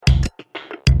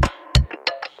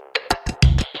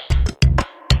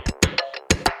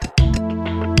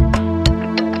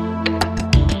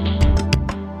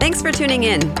tuning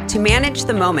in to Manage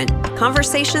the Moment,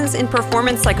 Conversations in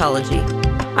Performance Psychology.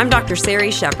 I'm Dr. Sari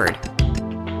Shepard.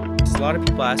 A lot of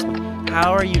people ask me,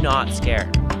 how are you not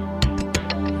scared?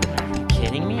 Are you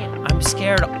kidding me? I'm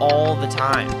scared all the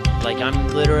time. Like, I'm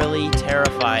literally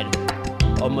terrified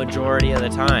a majority of the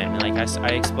time. Like, I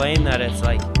explain that it's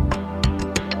like,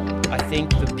 I think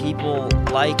the people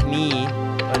like me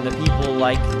and the people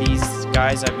like these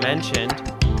guys I've mentioned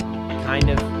kind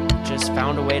of just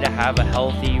found a way to have a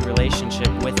healthy relationship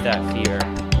with that fear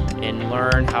and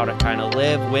learn how to kind of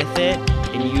live with it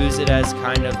and use it as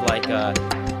kind of like a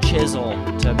chisel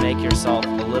to make yourself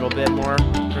a little bit more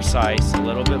precise, a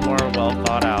little bit more well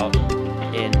thought out.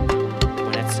 And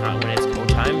when it's go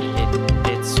time,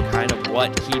 it's kind of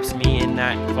what keeps me in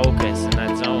that focus, in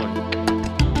that zone.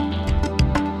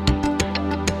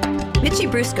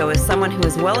 Mitchie Brusco is someone who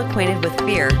is well acquainted with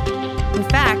fear. In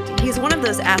fact, he's one of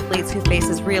those athletes who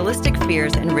faces realistic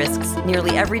fears and risks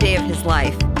nearly every day of his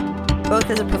life, both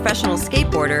as a professional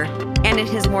skateboarder and in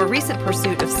his more recent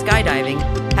pursuit of skydiving,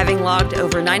 having logged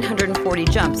over 940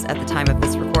 jumps at the time of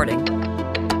this recording.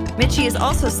 Mitchie is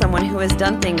also someone who has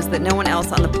done things that no one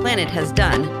else on the planet has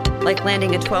done, like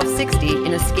landing a 1260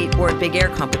 in a skateboard big air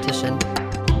competition.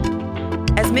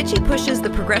 As Mitchie pushes the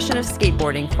progression of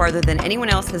skateboarding farther than anyone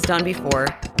else has done before,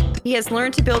 he has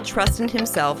learned to build trust in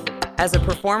himself as a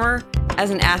performer, as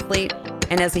an athlete,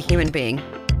 and as a human being.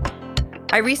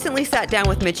 I recently sat down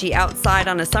with Mitchie outside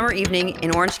on a summer evening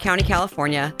in Orange County,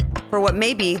 California, for what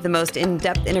may be the most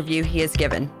in-depth interview he has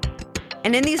given.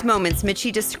 And in these moments,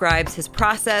 Mitchie describes his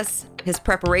process, his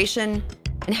preparation,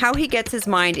 and how he gets his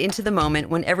mind into the moment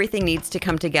when everything needs to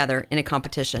come together in a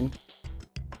competition.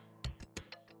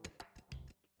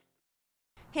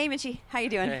 Hey Mitchie, how you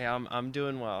doing? Hey, I'm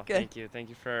doing well. Good. Thank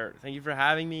you for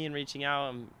having me and reaching out.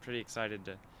 I'm pretty excited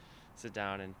to sit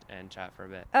down and chat for a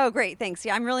bit. Oh, great, thanks.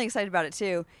 Yeah, I'm really excited about it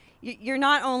too. You're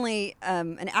not only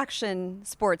an action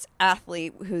sports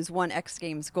athlete who's won X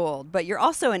Games gold, but you're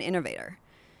also an innovator.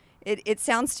 It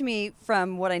sounds to me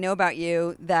from what I know about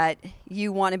you that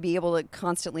you want to be able to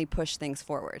constantly push things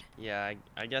forward. Yeah,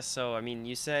 I guess so. I mean,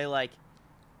 you say like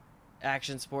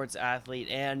action sports athlete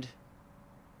and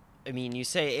you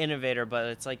say innovator, but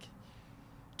it's like,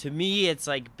 to me, it's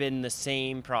like been the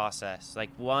same process.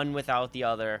 Like one without the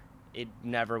other, it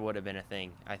never would have been a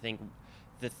thing. I think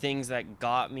the things that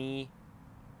got me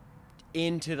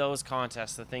into those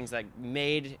contests, the things that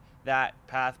made that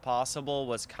path possible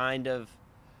was kind of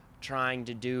trying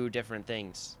to do different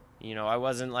things. You know, I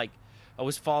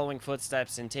was following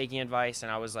footsteps and taking advice,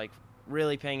 and I was like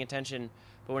really paying attention.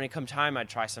 But when it come time, I'd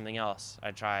try something else.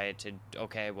 I'd try to,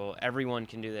 okay, well, everyone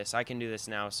can do this. I can do this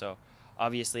now. So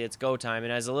obviously it's go time.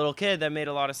 And as a little kid, that made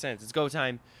a lot of sense. It's go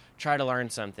time. Try to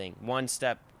learn something. One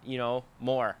step,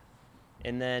 more.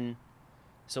 And then,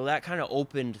 so that kind of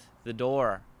opened the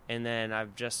door. And then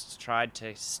I've just tried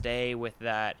to stay with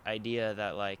that idea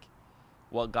that, like,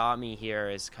 what got me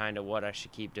here is kind of what I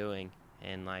should keep doing.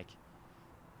 And, like,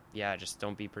 yeah, just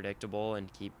don't be predictable and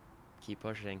keep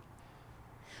pushing.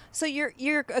 So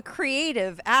you're a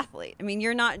creative athlete. I mean,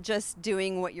 you're not just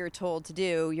doing what you're told to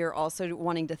do. You're also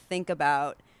wanting to think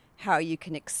about how you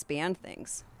can expand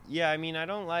things. Yeah, I mean, I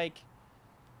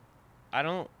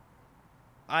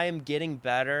am getting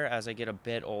better as I get a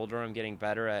bit older. I'm getting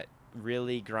better at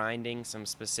really grinding some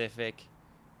specific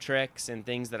tricks and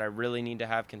things that I really need to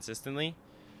have consistently.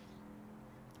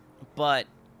 But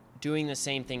doing the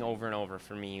same thing over and over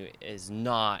for me is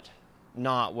not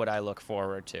what I look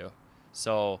forward to.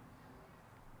 So,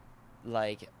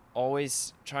 like,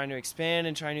 always trying to expand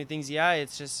and try new things. Yeah,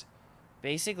 it's just,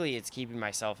 basically it's keeping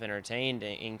myself entertained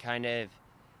and kind of,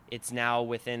 it's now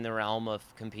within the realm of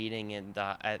competing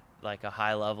at like a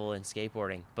high level in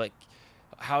skateboarding. But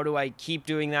how do I keep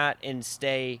doing that and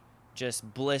stay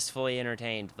just blissfully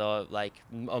entertained, though, like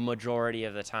a majority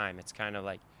of the time? It's kind of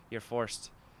like you're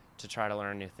forced to try to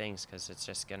learn new things because it's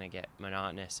just going to get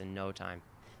monotonous in no time.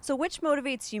 So which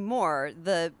motivates you more,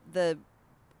 the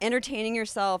entertaining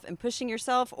yourself and pushing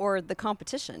yourself, or the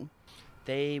competition?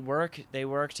 They work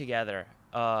together.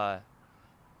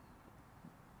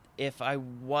 If I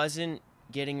wasn't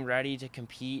getting ready to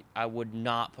compete, I would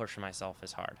not push myself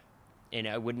as hard. And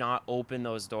I would not open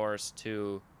those doors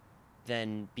to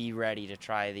then be ready to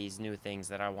try these new things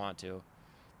that I want to.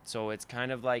 So it's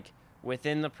kind of like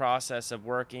within the process of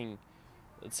working,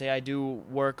 let's say I do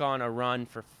work on a run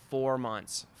for 4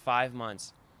 months, 5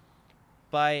 months.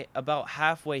 By about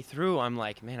halfway through, I'm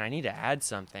like, man, I need to add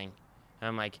something. And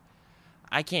I'm like,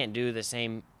 I can't do the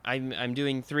same. I'm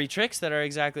doing 3 tricks that are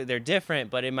they're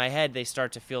different, but in my head, they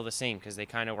start to feel the same because they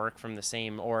kind of work from the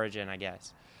same origin, I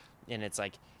guess. And it's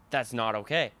like, that's not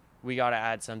okay. we got to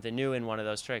add something new in one of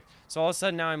those tricks. So all of a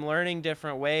sudden now I'm learning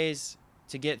different ways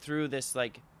to get through this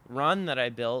like run that I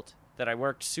built, that I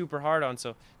worked super hard on.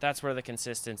 So that's where the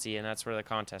consistency and that's where the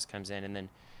contest comes in. And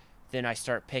then I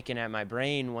start picking at my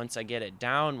brain once I get it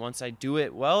down. Once I do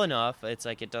it well enough, it's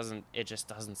like it just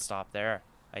doesn't stop there.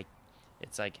 Like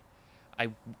it's like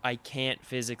I can't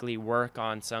physically work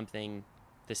on something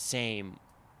the same,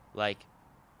 like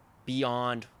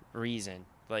beyond reason.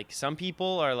 Like some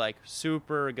people are like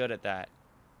super good at that,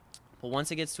 but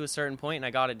once it gets to a certain point and I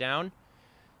got it down,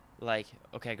 like,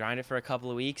 okay, grind it for a couple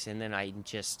of weeks, and then I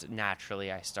just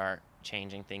naturally I start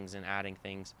changing things and adding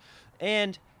things.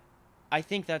 And I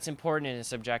think that's important in a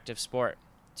subjective sport,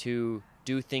 to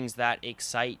do things that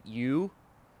excite you,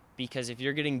 because if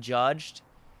you're getting judged,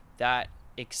 that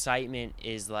excitement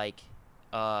is like,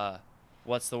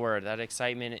 what's the word? That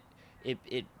excitement,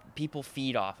 it people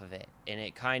feed off of it, and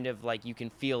it kind of like you can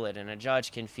feel it, and a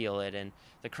judge can feel it, and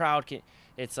the crowd can.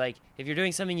 It's like if you're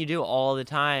doing something you do all the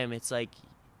time, it's like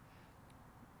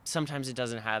sometimes it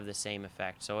doesn't have the same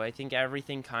effect. So I think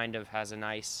everything kind of has a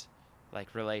nice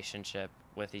like relationship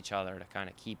with each other to kind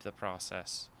of keep the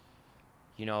process,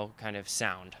 kind of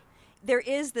sound. There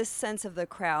is this sense of the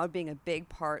crowd being a big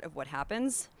part of what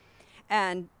happens.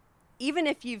 And even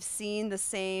if you've seen the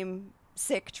same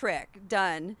sick trick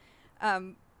done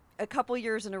a couple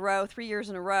years in a row, 3 years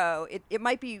in a row, it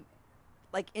might be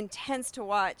like intense to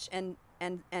watch and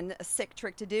a sick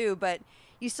trick to do, but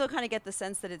you still kind of get the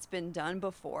sense that it's been done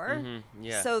before. Mm-hmm,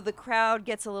 yeah. So the crowd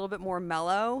gets a little bit more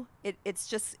mellow.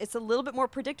 It's a little bit more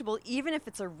predictable, even if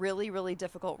it's a really, really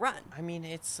difficult run. I mean,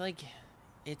 it's like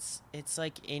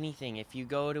anything. If you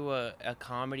go to a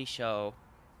comedy show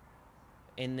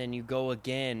and then you go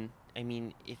again, I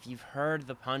mean, if you've heard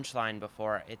the punchline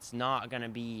before, it's not going to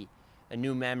be a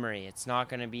new memory. It's not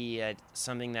going to be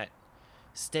something that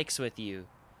sticks with you.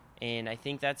 And I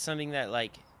think that's something that,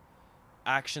 like,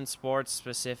 action sports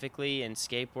specifically and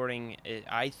skateboarding,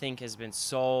 I think has been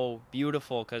so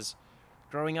beautiful, because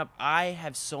growing up, I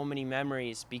have so many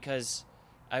memories because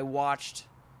I watched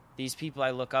these people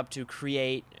I look up to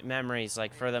create memories,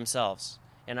 like, for themselves.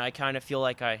 And I kind of feel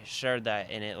like I shared that,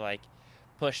 and it, like,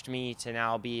 pushed me to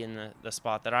now be in the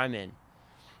spot that I'm in.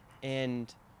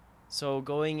 And so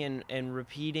going and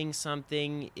repeating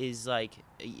something is like,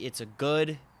 it's a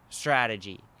good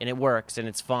strategy, and it works, and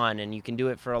it's fun, and you can do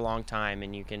it for a long time,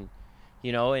 and you can,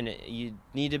 and you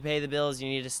need to pay the bills, you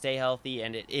need to stay healthy,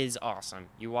 and it is awesome.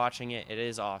 You watching it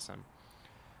is awesome.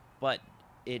 But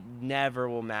it never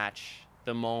will match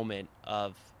the moment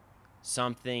of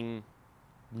something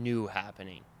new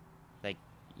happening. Like,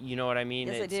 you know what I mean?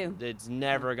 Yes, I do. It's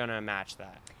never going to match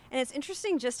that. And it's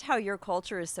interesting just how your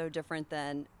culture is so different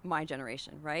than my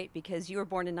generation, right? Because you were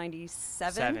born in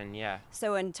 97. Yeah.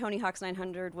 So, and Tony Hawk's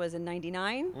 900 was in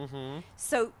 99. Mm-hmm.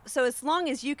 So as long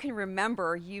as you can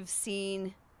remember, you've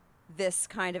seen this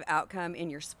kind of outcome in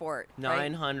your sport.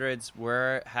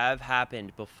 900s have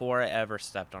happened before I ever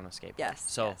stepped on a skateboard. Yes.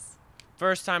 So yes.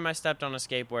 First time I stepped on a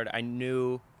skateboard, I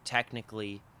knew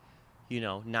technically,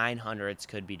 900s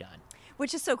could be done.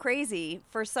 Which is so crazy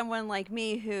for someone like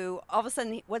me who all of a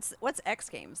sudden, what's X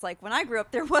Games? Like when I grew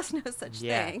up, there was no such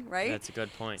thing, right? That's a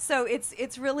good point. So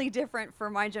it's really different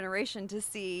for my generation to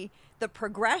see the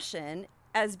progression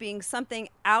as being something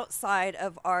outside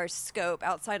of our scope,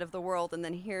 outside of the world, and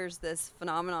then here's this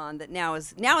phenomenon that now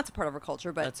it's a part of our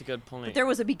culture. But that's a good point. But there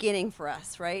was a beginning for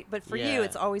us, right? But for you,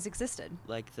 it's always existed.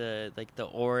 Like the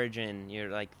origin,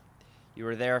 you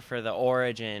were there for the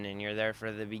origin, and you're there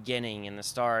for the beginning and the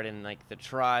start, and like the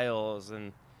trials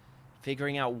and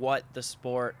figuring out what the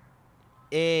sport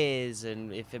is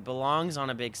and if it belongs on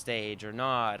a big stage or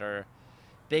not, or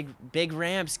big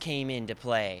ramps came into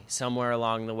play somewhere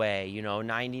along the way,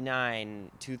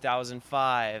 99,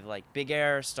 2005, like Big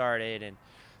Air started, and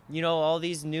all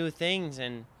these new things.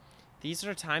 And these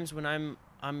are times when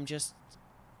I'm just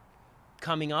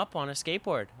coming up on a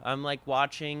skateboard. I'm like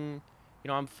watching,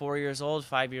 I'm 4 years old,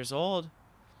 5 years old,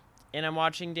 and I'm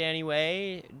watching Danny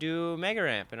Way do Mega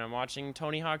Ramp, and I'm watching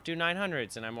Tony Hawk do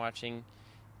 900s, and I'm watching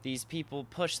these people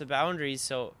push the boundaries.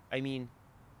 So, I mean,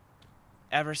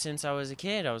 ever since I was a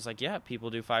kid, I was like, yeah, people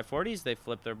do 540s, they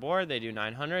flip their board, they do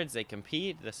 900s, they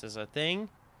compete, this is a thing.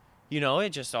 It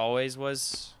just always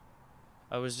was,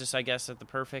 I was just, I guess, at the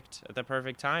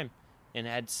perfect time, and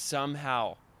had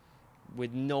somehow,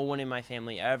 with no one in my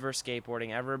family ever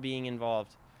skateboarding, ever being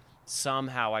involved,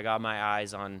 somehow I got my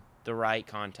eyes on the right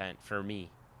content for me.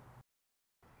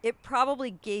 It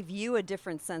probably gave you a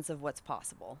different sense of what's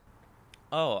possible.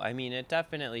 Oh, I mean, it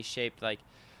definitely shaped, like,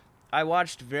 I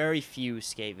watched very few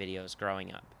skate videos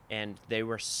growing up, and they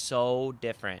were so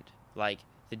different. Like,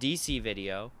 the DC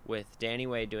video with Danny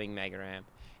Way doing Mega Ramp,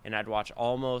 and I'd watch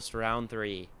almost round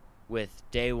 3 with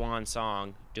Daewon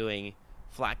Song doing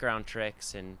flat ground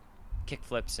tricks and kick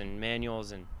flips and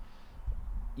manuals, and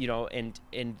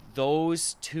and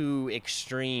those two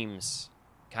extremes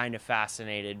kind of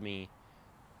fascinated me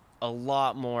a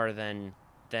lot more than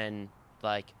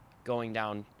like going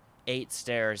down 8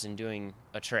 stairs and doing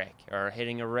a trick or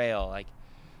hitting a rail. Like,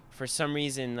 for some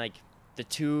reason, like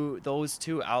those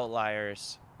two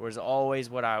outliers was always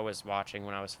what I was watching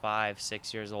when I was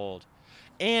 5-6 years old.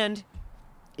 And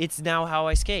it's now how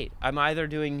I skate. I'm either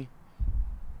doing,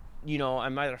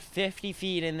 I'm either 50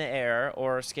 feet in the air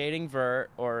or skating vert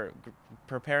or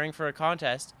preparing for a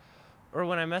contest, or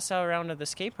when I mess around at the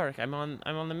skate park, I'm on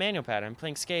the manual pad. I'm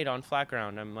playing skate on flat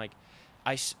ground. I'm like,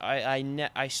 I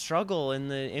struggle in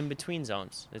the in-between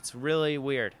zones. It's really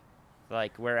weird.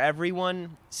 Like, where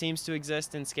everyone seems to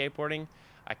exist in skateboarding,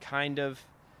 I kind of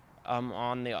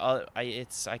on the other.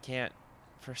 I can't,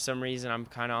 for some reason, I'm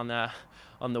kind of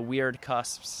on the weird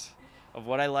cusps of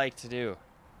what I like to do.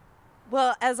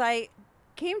 Well, as I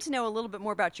came to know a little bit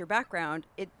more about your background,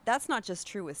 that's not just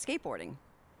true with skateboarding,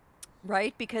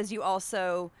 right? Because you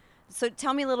also, so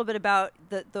tell me a little bit about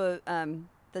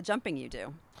the jumping you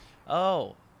do.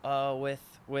 Oh, with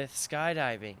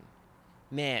skydiving,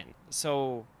 man.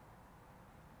 So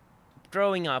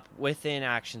growing up within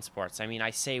action sports, I mean,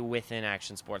 I say within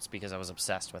action sports because I was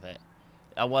obsessed with it.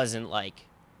 I wasn't like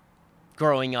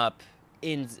growing up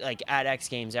in like at X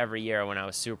Games every year when I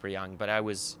was super young, but I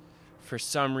was, for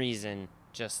some reason,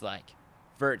 just like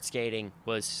vert skating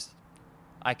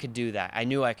I could do that. I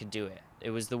knew I could do it.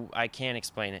 I can't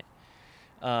explain it.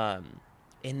 And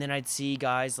then I'd see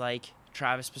guys like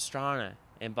Travis Pastrana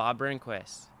and Bob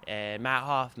Burnquist and Matt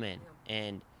Hoffman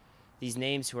and these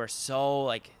names who are so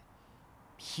like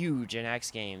huge in X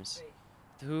Games,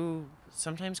 who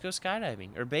sometimes go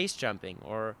skydiving or base jumping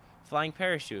or flying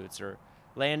parachutes or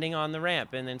landing on the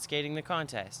ramp and then skating the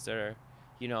contest, or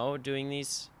doing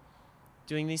these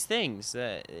things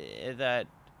that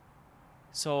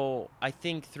so I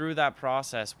think through that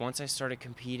process, once I started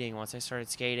competing, once I started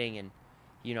skating and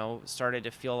started to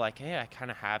feel like, hey, I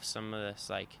kind of have some of this,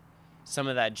 like some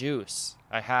of that juice.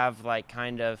 I have like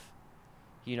kind of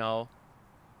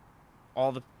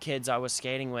all the kids I was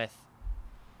skating with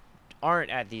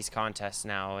aren't at these contests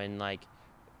now, and like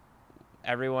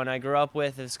everyone I grew up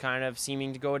with is kind of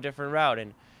seeming to go a different route,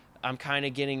 and I'm kind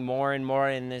of getting more and more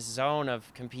in this zone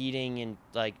of competing and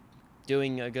like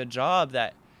doing a good job,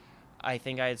 that I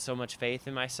think I had so much faith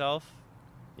in myself,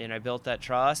 and I built that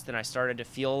trust, and I started to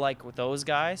feel like with those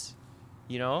guys,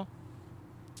 and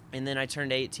then I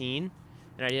turned 18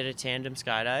 and I did a tandem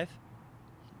skydive.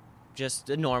 Just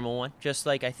a normal one. Just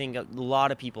like I think a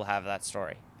lot of people have that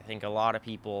story. I think a lot of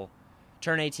people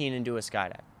turn 18 and do a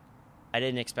skydive. I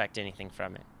didn't expect anything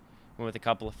from it. Went with a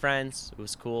couple of friends. It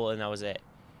was cool, and that was it.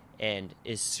 And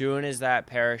as soon as that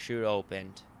parachute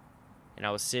opened, and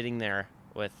I was sitting there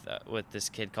with this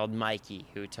kid called Mikey,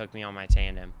 who took me on my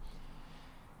tandem,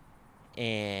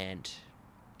 and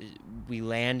we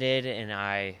landed, and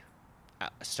I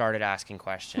started asking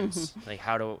questions like,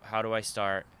 how do I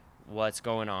start? What's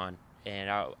going on? And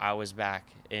I was back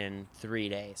in 3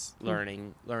 days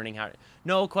learning how to,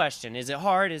 no question, is it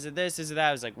hard, is it this, is it that?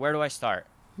 I was like, where do I start?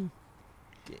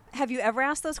 Have you ever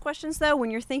asked those questions though,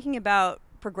 when you're thinking about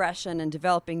progression and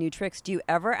developing new tricks? Do you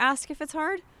ever ask if it's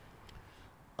hard?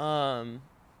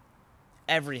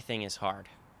 Everything is hard.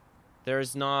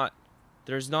 There's not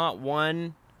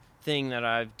one thing that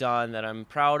I've done that I'm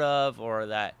proud of, or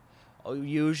that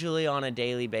usually on a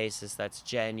daily basis that's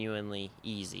genuinely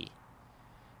easy.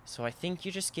 So I think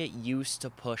you just get used to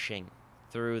pushing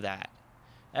through that.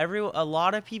 A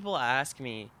lot of people ask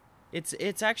me,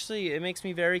 it's actually, it makes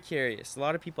me very curious. A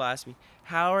lot of people ask me,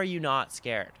 how are you not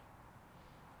scared?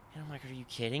 And I'm like, are you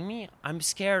kidding me? I'm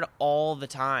scared all the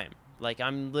time. Like,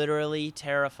 I'm literally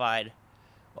terrified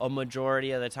a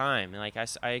majority of the time. And like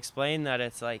I explained that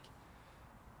it's like,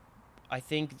 I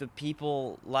think the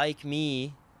people like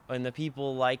me and the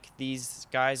people like these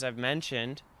guys I've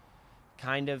mentioned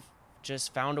kind of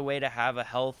just found a way to have a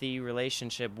healthy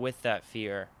relationship with that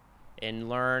fear and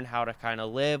learn how to kind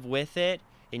of live with it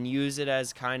and use it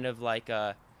as kind of like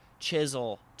a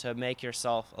chisel to make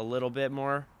yourself a little bit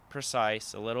more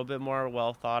precise, a little bit more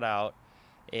well thought out.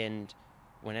 And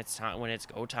when it's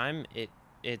go time,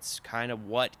 it's kind of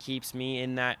what keeps me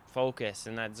in that focus,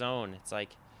 in that zone. It's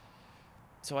like,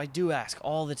 so I do ask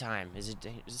all the time, is it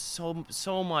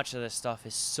so much of this stuff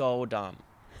is so dumb.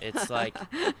 It's like,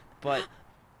 but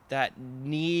that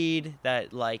need,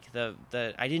 that like the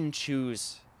I didn't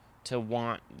choose to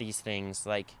want these things,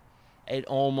 like, it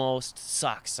almost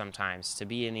sucks sometimes to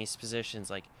be in these positions.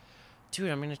 Like, dude,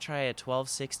 I'm going to try a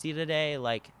 1260 today.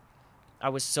 Like, I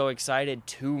was so excited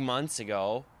 2 months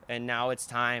ago, and now it's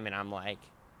time, and I'm like,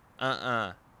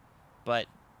 But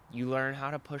you learn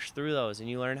how to push through those, and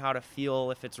you learn how to feel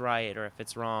if it's right or if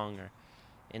it's wrong.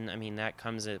 And I mean, that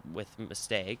comes with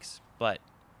mistakes, but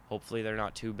hopefully they're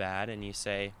not too bad, and you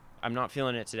say, I'm not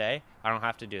feeling it today. I don't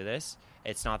have to do this.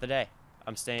 It's not the day.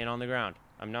 I'm staying on the ground.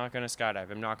 I'm not going to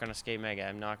skydive. I'm not going to skate mega.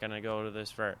 I'm not going to go to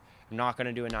this vert. I'm not going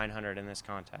to do a 900 in this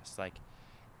contest. Like,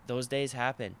 those days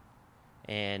happen,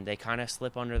 and they kind of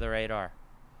slip under the radar.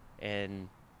 And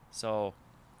so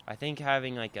I think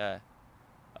having like a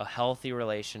healthy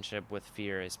relationship with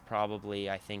fear is probably,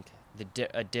 I think,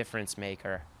 a difference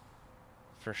maker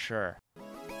for sure.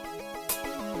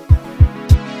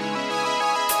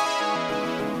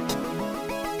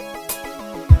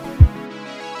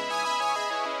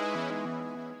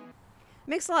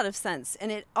 Makes a lot of sense. And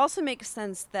it also makes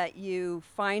sense that you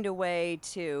find a way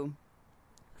to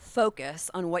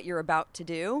focus on what you're about to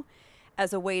do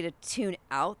as a way to tune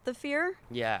out the fear.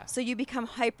 Yeah. So you become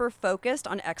hyper-focused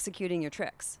on executing your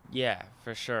tricks. Yeah,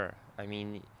 for sure. I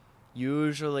mean,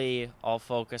 usually I'll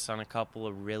focus on a couple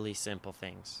of really simple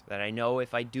things that I know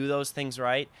if I do those things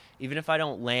right, even if I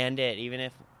don't land it, even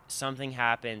if something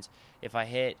happens, if I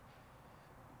hit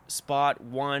spot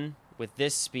 1 with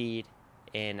this speed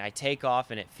and I take off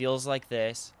and it feels like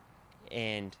this,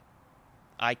 and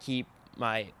I keep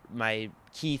my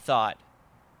key thought,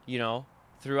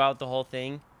 throughout the whole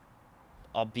thing,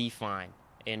 I'll be fine.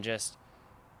 And just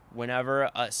whenever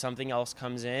something else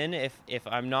comes in, if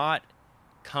I'm not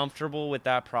comfortable with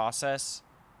that process,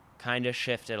 kind of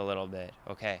shift it a little bit.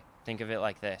 Okay, think of it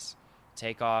like this.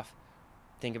 Take off.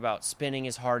 Think about spinning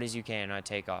as hard as you can. I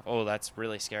take off. Oh, that's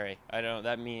really scary.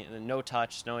 That means no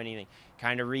touch, no anything.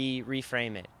 Kind of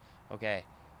reframe it. Okay,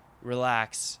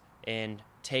 relax and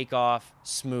take off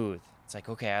smooth. It's like,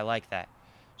 okay, I like that.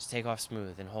 Just take off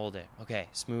smooth and hold it. Okay,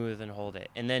 smooth and hold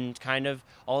it. And then kind of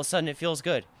all of a sudden it feels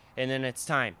good. And then it's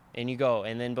time. And you go.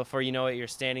 And then before you know it, you're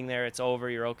standing there. It's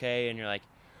over. You're okay. And you're like,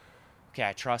 okay,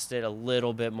 I trust it a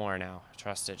little bit more now. I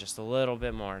trust it just a little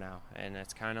bit more now. And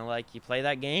it's kind of like you play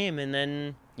that game. And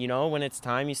then, when it's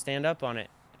time, you stand up on it.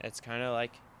 It's kind of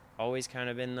like always kind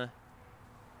of been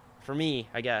for me,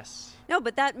 I guess. No,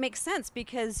 but that makes sense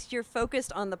because you're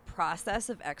focused on the process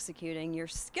of executing your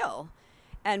skill.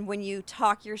 And when you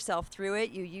talk yourself through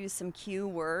it, you use some cue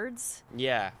words.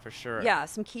 Yeah, for sure. Yeah,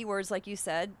 some key words, like you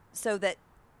said, so that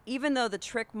even though the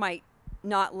trick might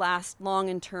not last long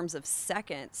in terms of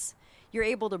seconds, you're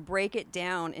able to break it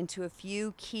down into a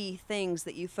few key things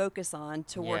that you focus on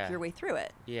to work your way through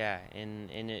it. Yeah,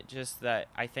 and it just that,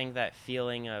 I think that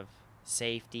feeling of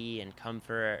safety and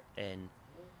comfort, and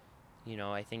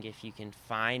I think if you can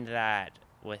find that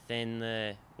within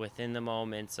the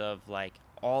moments of like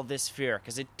all this fear,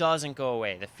 because it doesn't go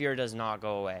away. The fear does not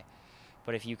go away.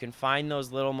 But if you can find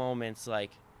those little moments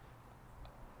like,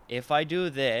 if I do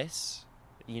this,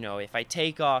 if I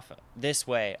take off this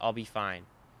way, I'll be fine.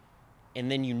 And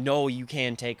then you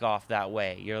can take off that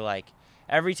way. You're like,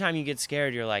 every time you get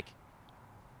scared, you're like,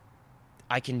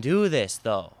 I can do this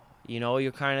though.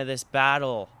 You're kind of this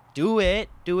battle. Do it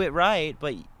right,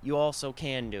 but you also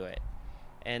can do it.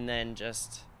 And then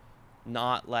just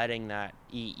not letting that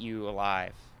eat you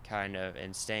alive, kind of,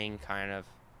 and staying kind of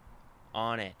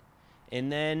on it.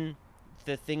 And then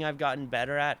the thing I've gotten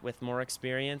better at with more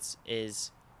experience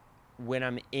is when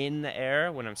I'm in the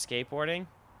air, when I'm skateboarding,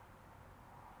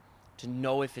 to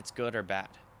know if it's good or bad,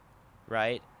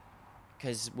 right?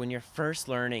 Because when you're first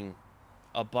learning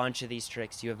a bunch of these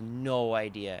tricks, you have no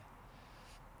idea.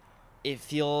 It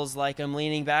feels like I'm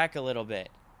leaning back a little bit.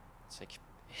 It's like,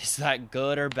 is that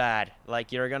good or bad?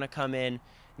 Like, you're going to come in, and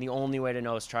the only way to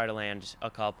know is try to land a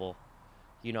couple.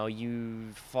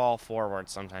 You fall forward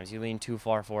sometimes. You lean too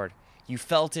far forward. You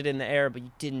felt it in the air, but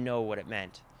you didn't know what it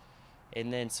meant.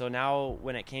 And then, so now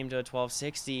when it came to a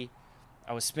 1260,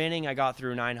 I was spinning, I got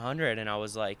through 900, and I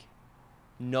was like,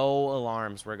 no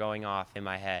alarms were going off in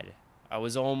my head. I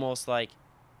was almost like,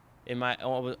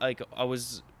 I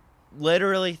was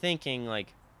literally thinking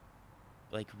like,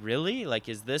 really? Like,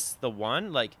 is this the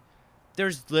one? Like,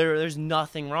 there's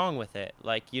nothing wrong with it.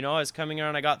 Like, I was coming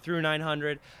around, I got through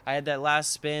 900. I had that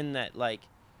last spin that, like,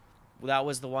 that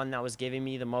was the one that was giving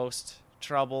me the most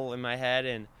trouble in my head.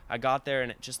 And I got there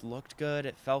and it just looked good.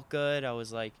 It felt good. I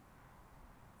was like,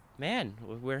 man,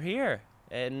 we're here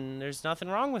and there's nothing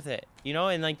wrong with it,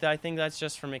 And like, I think that's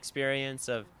just from experience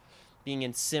of being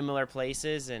in similar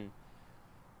places, and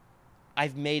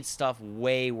I've made stuff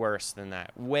way worse than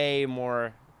that. Way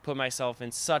more, put myself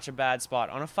in such a bad spot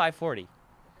on a 540.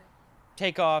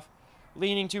 Take off,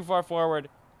 leaning too far forward,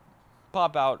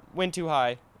 pop out, wind too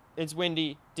high, it's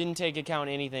windy, didn't take account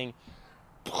anything,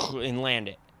 and land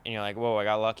it. And you're like, whoa, I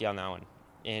got lucky on that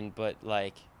one. But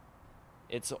like,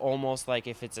 it's almost like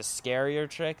if it's a scarier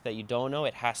trick that you don't know,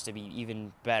 it has to be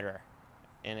even better.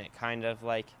 And it kind of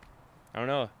like, I don't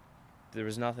know, there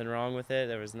was nothing wrong with it.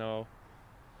 There was no...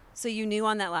 So you knew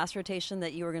on that last rotation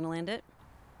that you were going to land it?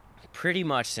 Pretty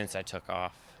much since I took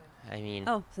off. I mean...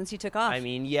 Oh, since you took off. I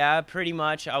mean, yeah, pretty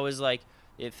much. I was like,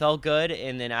 it felt good.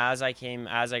 And then as I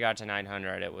got to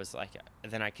 900, it was like,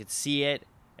 then I could see it.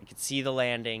 I could see the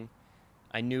landing.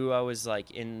 I knew I was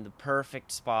like in the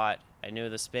perfect spot. I knew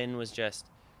the spin was just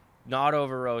not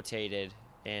over-rotated.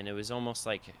 And it was almost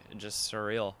like just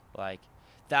surreal. Like,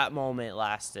 that moment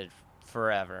lasted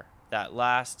forever. That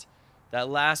last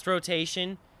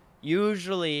rotation...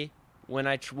 Usually, when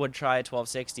I would try a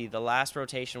 1260, the last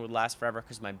rotation would last forever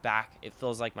because it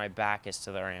feels like my back is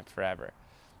to the ramp forever.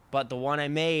 But the one I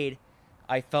made,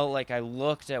 I felt like I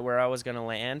looked at where I was going to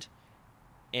land,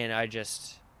 and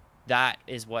that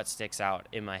is what sticks out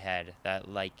in my head. That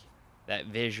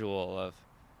visual of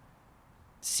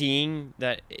seeing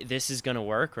that this is going to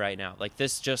work right now. Like,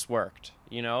 this just worked,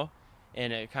 you know?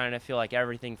 And it kind of feel like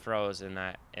everything froze in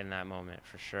that moment,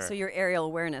 for sure. So your aerial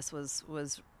awareness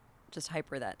was just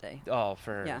hyper that day. Oh,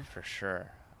 for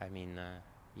sure. I mean,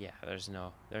 yeah, there's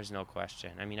no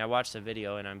question. I mean, I watched the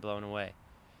video and I'm blown away.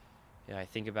 Yeah, I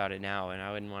think about it now and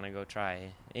I wouldn't want to go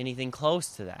try anything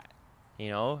close to that. You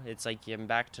know, it's like I'm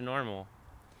back to normal.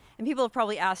 And people have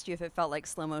probably asked you if it felt like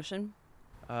slow motion.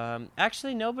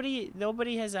 Actually,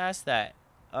 nobody has asked that.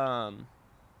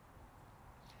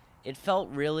 It felt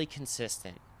really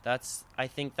consistent. I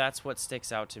think that's what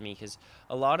sticks out to me, because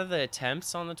a lot of the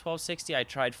attempts on the 1260, I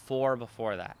tried 4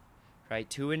 before that, right?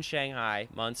 2 in Shanghai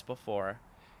months before,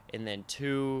 and then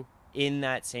 2 in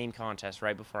that same contest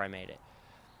right before I made it.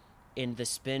 And the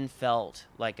spin felt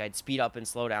like I'd speed up and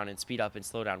slow down and speed up and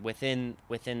slow down within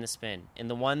the spin.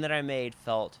 And the one that I made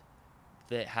felt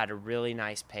that had a really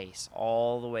nice pace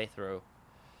all the way through.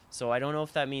 So I don't know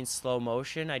if that means slow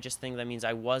motion. I just think that means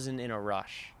I wasn't in a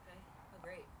rush.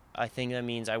 I think that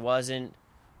means I wasn't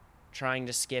trying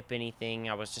to skip anything.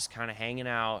 I was just kind of hanging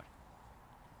out.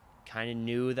 Kind of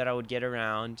knew that I would get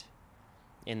around.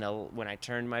 When I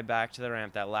turned my back to the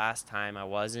ramp that last time, I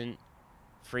wasn't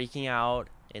freaking out.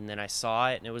 And then I saw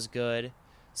it, and it was good.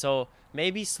 So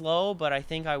maybe slow, but I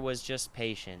think I was just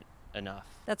patient enough.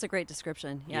 That's a great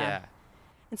description. Yeah.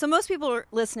 And so most people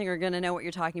listening are going to know what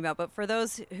you're talking about, but for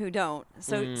those who don't,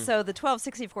 so the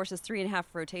 1260, of course, is 3.5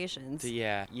 rotations.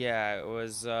 Yeah, it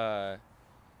was the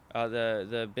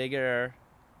bigger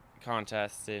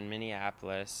contest in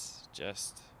Minneapolis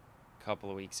just a couple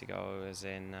of weeks ago. It was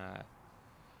in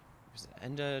was it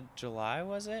end of July,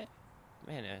 was it?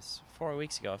 Man, it's 4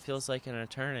 weeks ago. It feels like an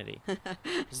eternity.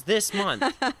 It was this month.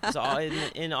 It was all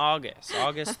in August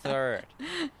 3rd.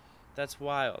 That's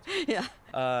wild. Yeah.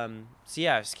 So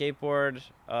yeah, skateboard,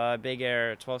 big air,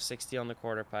 1260 on the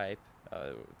quarter pipe,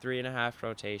 3.5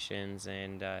 rotations,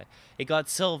 and it got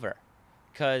silver,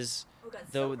 because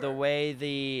the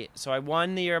way so I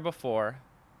won the year before,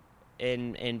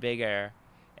 in big air,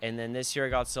 and then this year I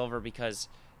got silver because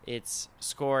it's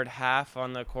scored half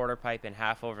on the quarter pipe and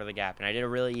half over the gap, and I did a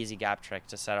really easy gap trick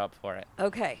to set up for it.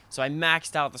 Okay. So I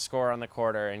maxed out the score on the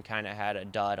quarter and kind of had a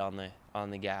dud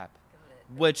on the gap,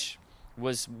 which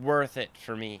was worth it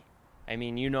for me. I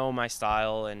mean, you know my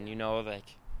style, and you know,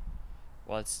 like,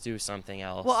 let's do something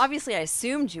else. Well, obviously, I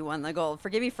assumed you won the gold.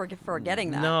 Forgive me for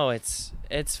forgetting that. No, it's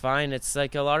fine. It's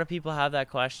like a lot of people have that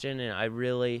question, and I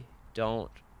really don't,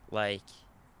 like,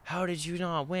 how did you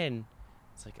not win?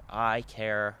 It's like, I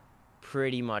care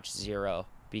pretty much zero,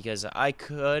 because I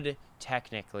could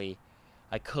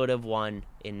have won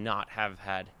and not have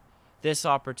had this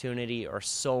opportunity or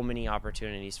so many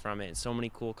opportunities from it, and so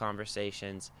many cool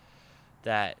conversations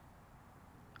that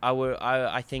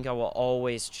I think I will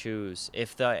always choose,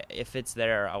 if it's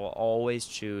there, I will always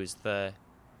choose the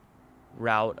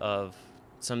route of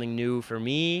something new for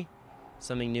me,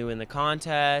 something new in the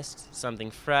contest, something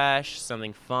fresh,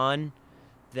 something fun,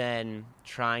 than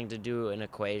trying to do an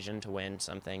equation to win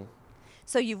something.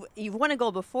 So you've won a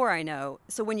gold before, I know.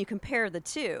 So when you compare the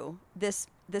two, this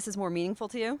is more meaningful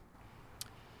to you?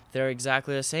 They're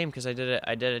exactly the same, because I did a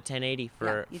 1080 did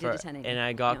a 1080. and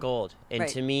I got gold. And right.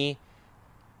 To me,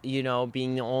 you know,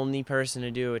 being the only person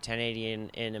to do a 1080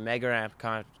 in a mega ramp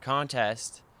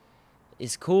contest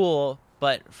is cool,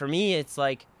 but for me it's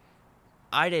like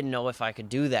I didn't know if I could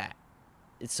do that.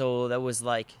 So that was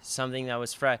like something that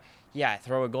was fresh. yeah,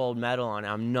 throw a gold medal on it,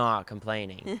 I'm not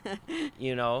complaining,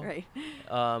 you know? Right.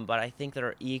 But I think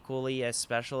they're equally as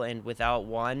special, and without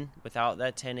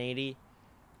that 1080,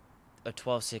 a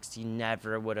 1260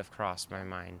 never would have crossed my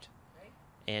mind. Right.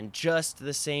 And just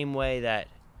the same way that,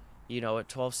 a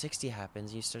 1260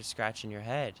 happens, you start scratching your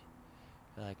head.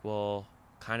 You're like, well,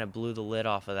 kind of blew the lid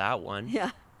off of that one.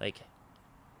 Yeah. Like,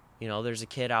 there's a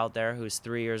kid out there who's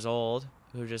 3 years old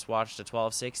who just watched a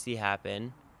 1260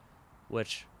 happen,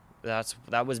 which that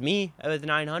was me with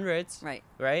 900s. Right.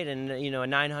 Right? And, a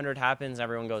 900 happens,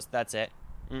 everyone goes, that's it.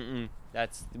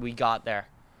 We got there.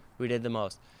 We did the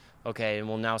most. Okay,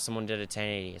 well, now someone did a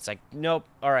 1080. It's like, nope,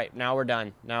 all right, now we're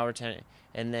done. Now we're 10.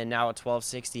 And then now a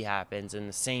 1260 happens, and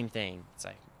the same thing. It's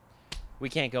like, we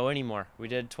can't go anymore. We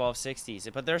did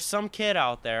 1260s. But there's some kid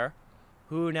out there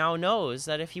who now knows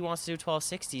that if he wants to do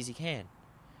 1260s, he can.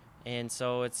 And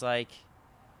so it's like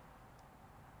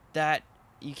that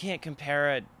you can't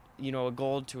compare a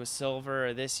gold to a silver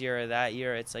or this year or that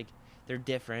year. It's like they're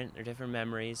different. They're different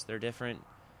memories. They're different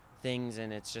things,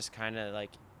 and it's just kind of like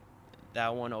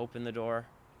that one opened the door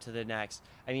to the next.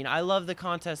 I mean, I love the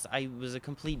contest I was a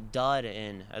complete dud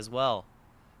in as well,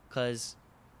 because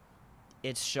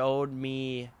it showed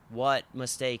me what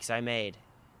mistakes I made.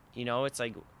 It's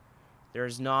like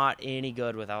there's not any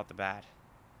good without the bad.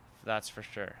 That's for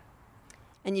sure.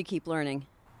 And you keep learning.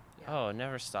 Oh,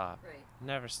 never stop. Right.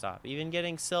 Never stop. Even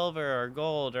getting silver or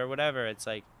gold or whatever, it's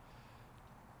like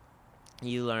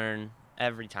you learn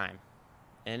every time.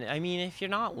 And I mean, if you're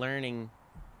not learning,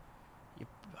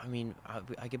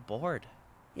 I get bored.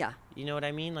 Yeah. You know what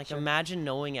I mean? Like, Sure. Imagine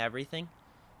knowing everything.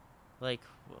 Like,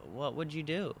 what would you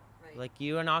do? Right. Like,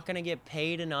 you are not going to get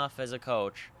paid enough as a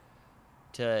coach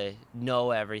to know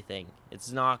everything.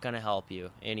 It's not going to help you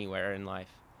anywhere in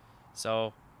life.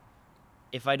 So,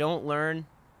 if I don't learn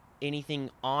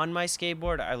anything on my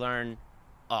skateboard, I learn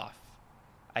off.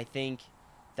 I think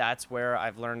that's where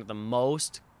I've learned the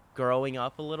most growing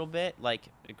up a little bit. Like,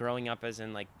 growing up as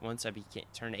in, like, once I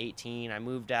turned 18, I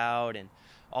moved out and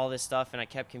all this stuff, and I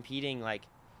kept competing. Like,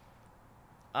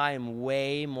 I am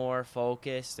way more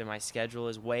focused, and my schedule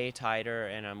is way tighter,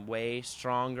 and I'm way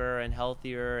stronger and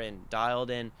healthier and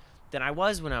dialed in than I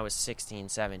was when I was 16,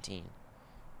 17,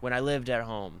 when I lived at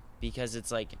home. Because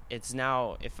it's like, it's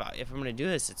now, if I'm going to do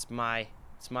this, it's my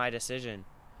decision.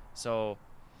 So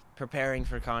preparing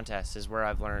for contests is where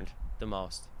I've learned the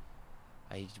most.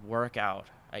 I work out,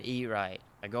 I eat right,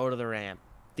 I go to the ramp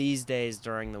these days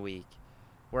during the week,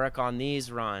 work on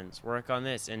these runs, work on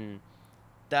this, and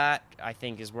that, I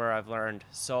think, is where I've learned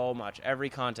so much. Every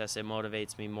contest, it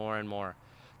motivates me more and more,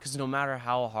 because no matter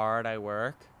how hard I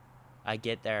work, I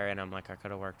get there and I'm like, I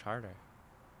could have worked harder,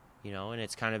 and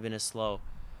it's kind of been a slow.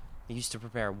 I used to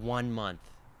prepare 1 month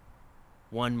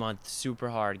super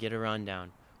hard, get a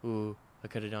rundown. Ooh, I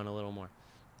could have done a little more.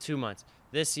 2 months.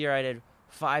 This year I did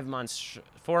 5 months,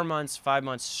 4 months, 5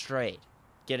 months straight,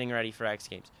 getting ready for X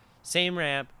Games. Same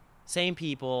ramp, same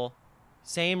people,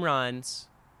 same runs.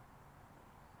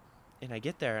 And I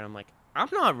get there and I'm like, I'm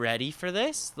not ready for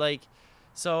this. Like,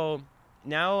 so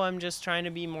now I'm just trying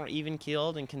to be more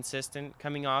even-keeled and consistent,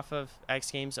 coming off of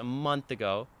X Games a month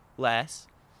ago, less.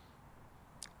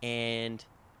 And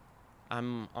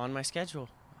I'm on my schedule.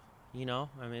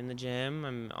 I'm in the gym,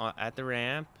 I'm at the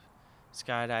ramp,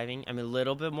 skydiving. I'm a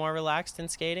little bit more relaxed in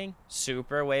skating,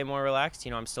 way more relaxed.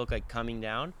 I'm still like coming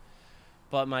down.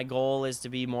 But my goal is to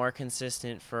be more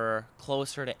consistent for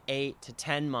closer to 8 to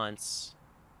 10 months,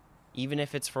 even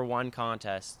if it's for one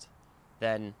contest,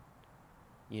 than,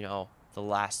 the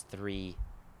last 3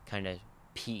 kind of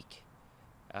peak,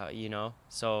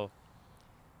 So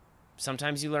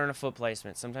sometimes you learn a foot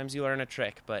placement, sometimes you learn a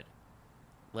trick, but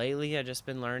lately I've just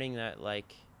been learning that,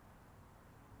 like,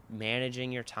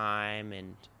 managing your time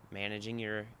and managing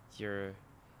your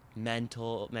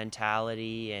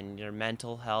mentality and your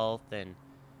mental health, and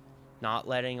not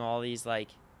letting all these, like,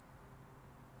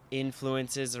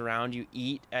 influences around you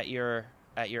eat at your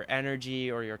energy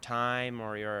or your time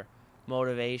or your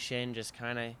motivation. Just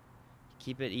kind of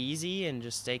keep it easy and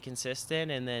just stay consistent,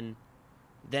 and then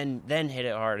hit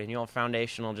it hard, and your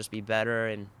foundation will just be better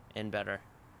and better.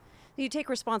 You take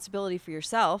responsibility for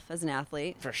yourself as an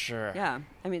athlete. For sure. Yeah.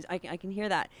 I mean, I can hear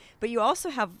that. But you also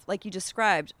have, like you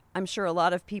described, I'm sure a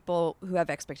lot of people who have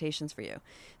expectations for you.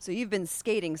 So you've been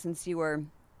skateboarding since you were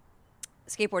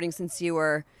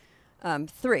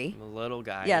 3. I'm a little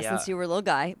guy. Yeah, since you were a little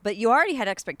guy. But you already had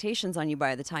expectations on you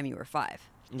by the time you were 5.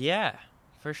 Yeah,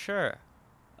 for sure.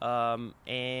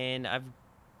 And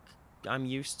I'm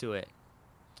used to it.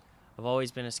 I've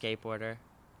always been a skateboarder.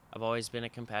 I've always been a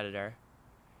competitor.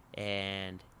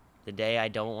 And the day I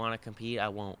don't want to compete, I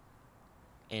won't.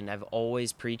 And I've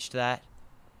always preached that.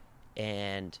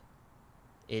 And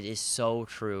it is so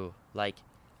true. Like,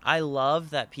 I love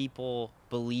that people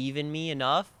believe in me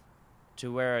enough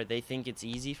to where they think it's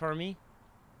easy for me.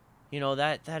 You know,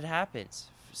 that happens.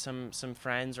 Some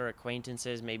friends or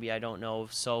acquaintances maybe I don't know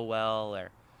so well,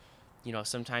 or, you know,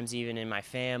 sometimes even in my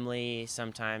family,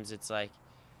 sometimes it's like,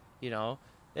 you know,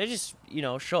 they just, you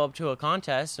know, show up to a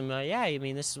contest and be like, yeah, I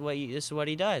mean, this is what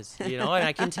he does, you know, and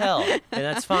I can tell, and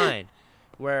that's fine.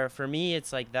 Where for me,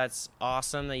 it's like, that's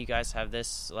awesome that you guys have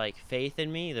this, like, faith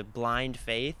in me, the blind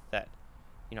faith that,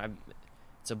 you know,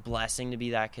 it's a blessing to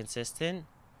be that consistent.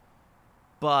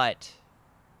 But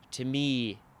to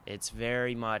me, it's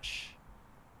very much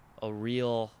a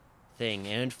real thing,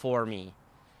 and for me.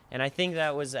 And I think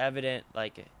that was evident,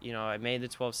 like, you know, I made the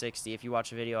 1260. If you watch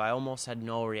the video, I almost had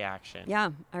no reaction. Yeah,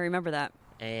 I remember that.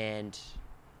 And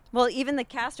well, even the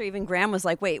caster, even Graham was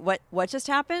like, wait, what just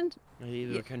happened? they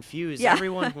were confused. Yeah.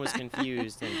 Everyone was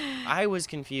confused, and I was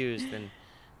confused.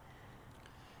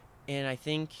 And I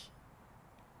think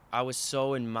I was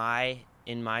so in my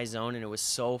zone, and it was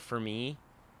so for me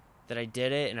that I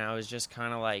did it. And I was just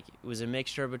kind of like, it was a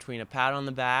mixture between a pat on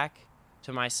the back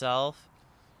to myself,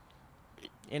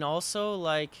 and also,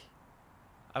 like,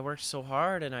 I worked so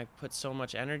hard and I put so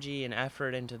much energy and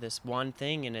effort into this one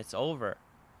thing, and it's over.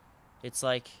 It's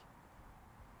like,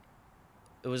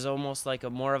 it was almost like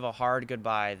more of a hard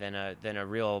goodbye than a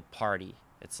real party.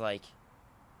 It's like,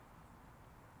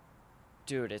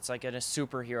 dude, it's like in a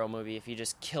superhero movie. If he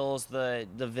just kills the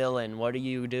villain, what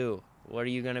do? What are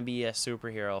you going to be a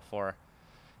superhero for?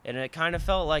 And it kind of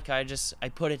felt like I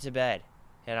put it to bed.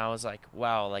 And I was like,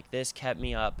 wow, like, this kept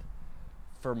me up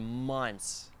for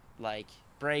months. Like,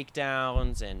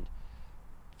 breakdowns and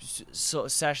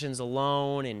sessions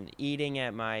alone, and eating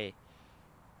at my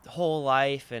whole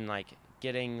life, and, like,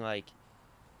 getting, like,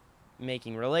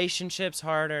 making relationships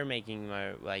harder, making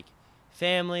my, like,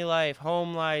 family life,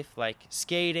 home life, like,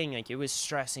 skating. Like, it was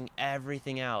stressing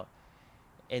everything out.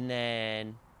 And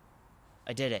then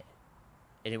I did it.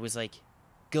 And it was, like,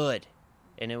 good.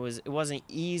 And it wasn't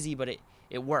easy, but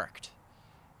it worked.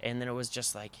 And then it was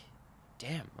just like,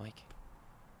 damn, like,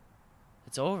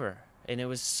 it's over. And it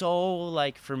was so,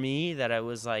 like, for me, that I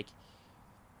was like,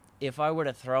 if I would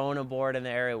have thrown a board in the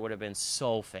air, it would have been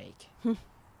so fake.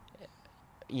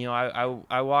 You know,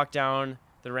 I walked down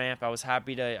the ramp. I was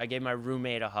happy I gave my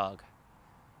roommate a hug.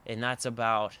 And that's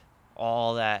about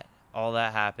all that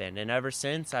happened. And ever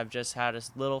since, I've just had a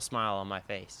little smile on my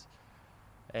face.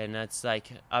 And that's,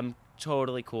 like, I'm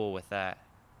totally cool with that.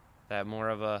 That more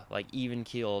of a, like,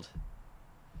 even-keeled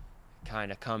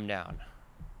kind of come down.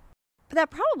 But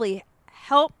that probably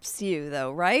helps you,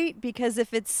 though, right? Because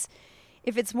if it's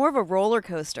more of a roller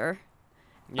coaster,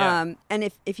 Yeah. and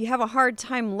if you have a hard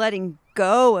time letting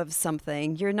go of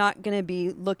something, you're not going to be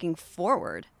looking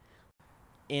forward.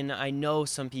 And I know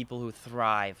some people who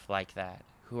thrive like that,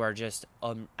 who are just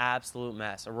an absolute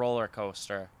mess, a roller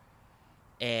coaster.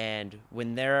 And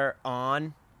when they're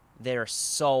on, they're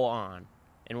so on.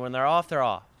 And when they're off, they're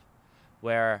off.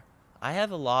 Where I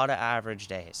have a lot of average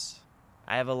days.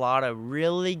 I have a lot of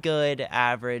really good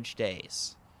average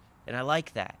days. And I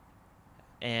like that.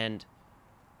 And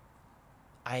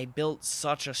I built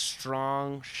such a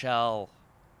strong shell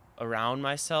around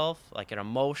myself, like an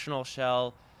emotional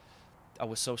shell. I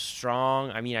was so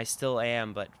strong. I mean, I still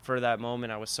am, but for that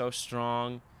moment, I was so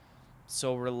strong,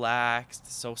 so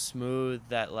relaxed, so smooth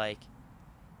that, like,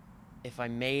 if I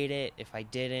made it, if I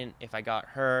didn't, if I got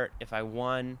hurt, if I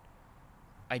won,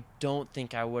 I don't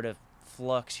think I would have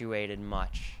fluctuated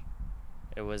much.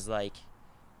 It was like,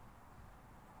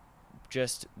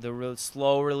 just the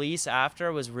slow release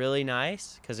after was really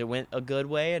nice because it went a good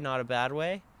way and not a bad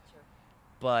way. Sure.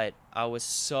 But I was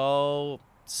so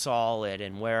solid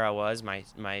in where I was,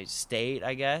 my state,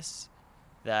 I guess,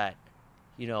 that,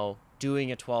 you know, doing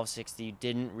a 1260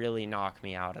 didn't really knock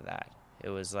me out of that. It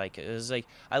was like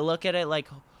I look at it like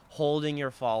holding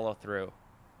your follow through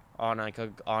on like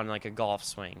a golf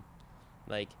swing.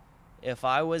 Like, if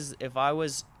I was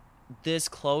this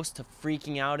close to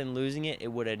freaking out and losing it, it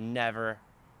would have never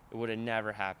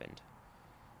happened.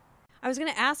 I was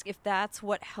going to ask if that's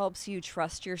what helps you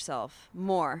trust yourself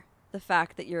more, the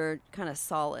fact that you're kind of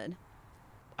solid.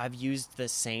 I've used the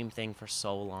same thing for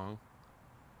so long.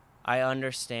 I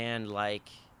understand, like,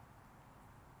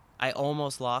 I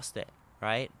almost lost it,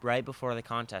 right? Right before the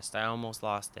contest, I almost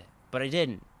lost it. But I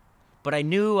didn't. But I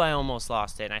knew I almost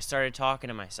lost it, and I started talking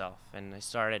to myself, and it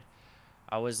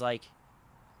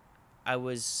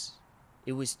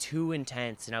was too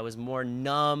intense, and I was more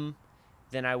numb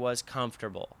than I was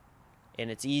comfortable.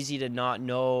 And it's easy to not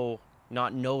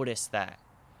notice that.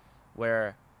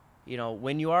 Where you know,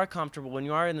 when you are comfortable, when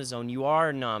you are in the zone, you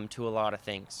are numb to a lot of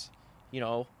things. You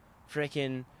know,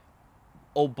 freaking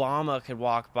Obama could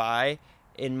walk by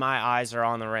and my eyes are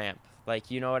on the ramp.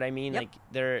 Like, you know what I mean? Yep.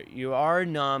 Like, you are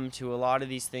numb to a lot of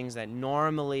these things that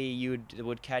normally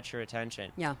would catch your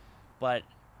attention. Yeah. But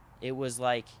it was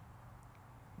like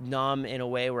numb in a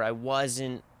way where I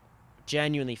wasn't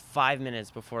genuinely 5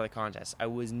 minutes before the contest. I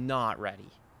was not ready.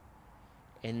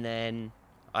 And then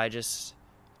I just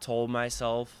told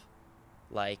myself,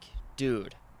 like,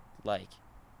 dude, like,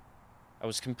 I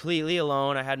was completely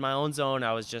alone. I had my own zone.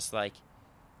 I was just like,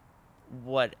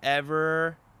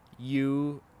 whatever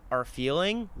you are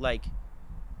feeling, like,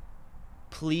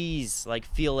 please, like,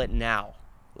 feel it now.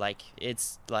 Like,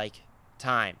 it's, like,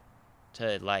 time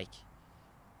to, like,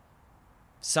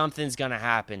 something's gonna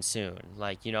happen soon.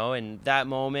 Like, you know, and that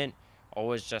moment I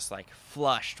was just, like,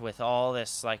 flushed with all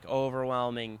this, like,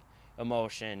 overwhelming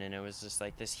emotion, and it was just,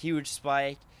 like, this huge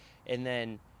spike, and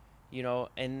then, you know,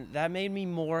 and that made me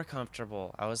more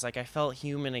comfortable. I was like, I felt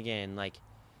human again. Like,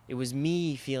 it was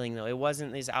me feeling, though. It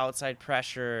wasn't these outside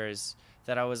pressures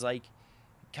that I was, like,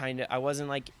 I wasn't,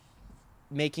 like,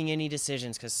 making any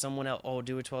decisions because someone else,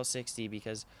 do a 1260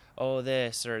 because,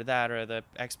 this or that, or the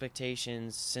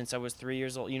expectations since I was 3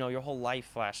 years old. You know, your whole life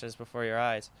flashes before your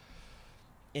eyes.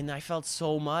 And I felt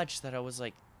so much that I was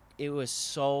like, it was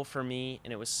so for me,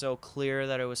 and it was so clear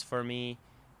that it was for me,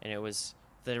 and it was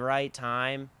the right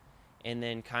time. And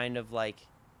then kind of like,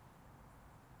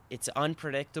 it's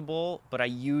unpredictable, but I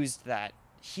used that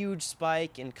huge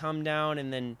spike and come down,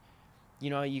 and then, you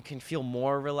know, you can feel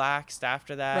more relaxed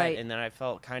after that. Right. And then I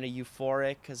felt kind of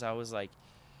euphoric because I was like,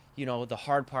 you know, the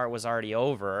hard part was already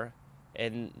over,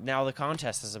 and now the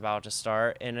contest is about to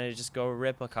start, and I just go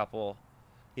rip a couple,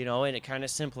 you know, and it kind of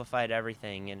simplified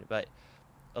everything. But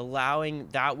allowing,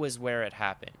 that was where it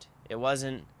happened. It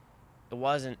wasn't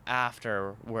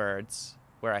afterwards,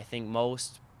 where I think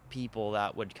most people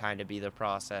that would kind of be the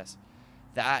process.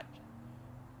 That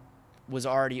was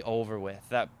already over with.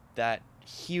 That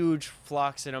huge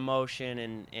flux in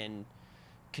emotion and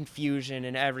confusion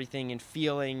and everything and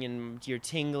feeling, and you're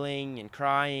tingling and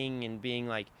crying and being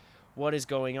like, what is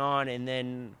going on? And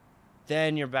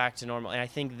then you're back to normal. And I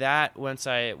think that once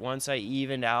I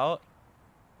evened out,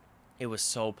 it was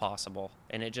so possible,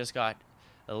 and it just got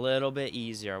a little bit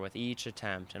easier with each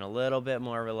attempt and a little bit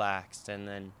more relaxed. And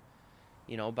then,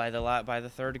 you know, by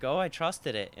the third go, I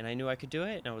trusted it, and I knew I could do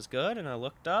it, and I was good, and I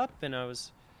looked up, and I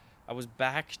was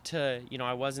back to, you know,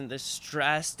 I wasn't this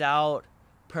stressed out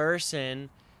person.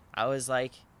 I was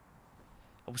like,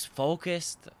 I was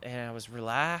focused, and I was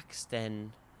relaxed,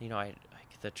 and, you know,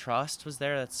 the trust was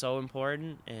there. That's so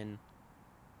important. And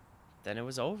then it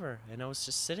was over, and I was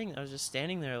just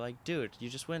standing there like, dude, you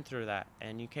just went through that,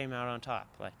 and you came out on top.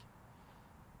 Like,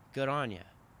 good on you.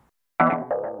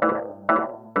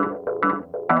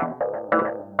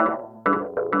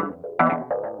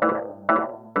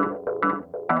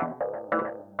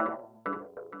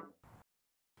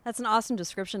 That's an awesome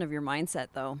description of your mindset,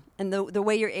 though, and the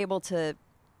way you're able to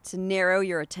narrow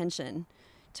your attention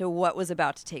to what was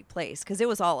about to take place, because it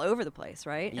was all over the place,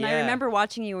 right? And Yeah. I remember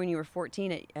watching you when you were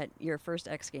 14 at your first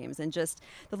X Games, and just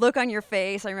the look on your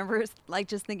face. I remember like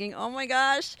just thinking, oh my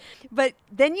gosh. But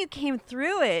then you came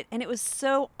through it, and it was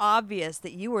so obvious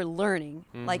that you were learning,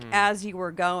 like, as you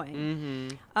were going.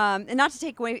 Mm-hmm. And not to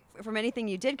take away from anything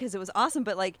you did, because it was awesome,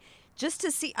 but like, just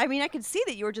to see, I mean, I could see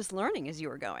that you were just learning as you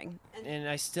were going. And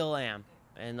I still am.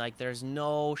 And, like, there's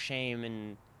no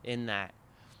shame in that.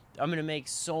 I'm going to make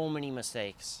so many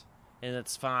mistakes, and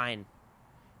that's fine.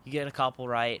 You get a couple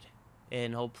right,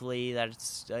 and hopefully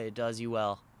it does you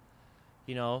well,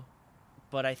 you know?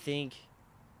 But I think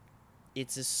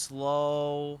it's a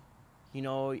slow, you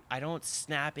know, I don't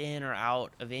snap in or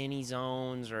out of any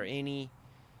zones or any,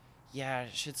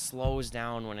 shit slows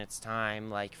down when it's time.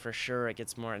 Like, for sure it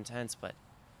gets more intense, but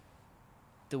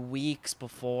the weeks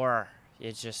before,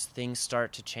 it's just, things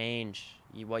start to change.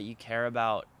 What you care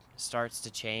about starts to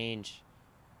change.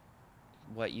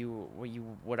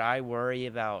 What I worry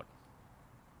about,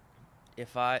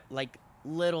 if I, like,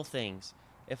 little things,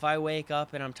 if I wake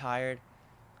up and I'm tired,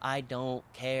 I don't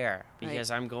care, because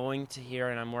I'm going to here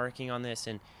and I'm working on this.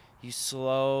 And you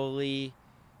slowly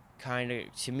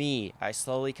I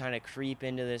slowly kind of creep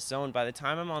into this zone. By the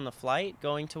time I'm on the flight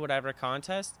going to whatever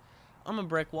contest, I'm a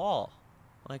brick wall.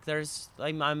 Like,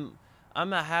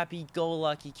 I'm a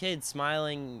happy-go-lucky kid,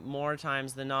 smiling more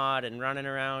times than not, and running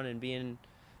around and being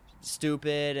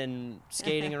stupid and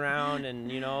skating around.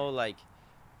 And, you know, like,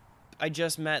 I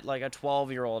just met, like, a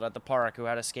 12-year-old at the park who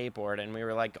had a skateboard, and we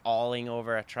were, like, awling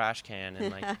over a trash can.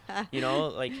 And, like, you know,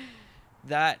 like,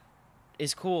 that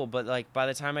is cool, but like by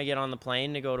the time I get on the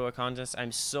plane to go to a contest,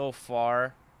 I'm so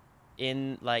far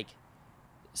in like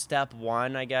step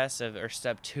 1, I guess, or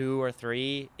step 2 or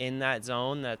 3 in that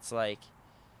zone that's like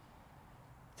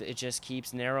it just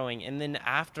keeps narrowing. And then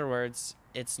afterwards,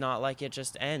 it's not like it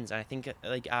just ends. I think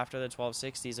like after the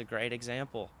 1260 is a great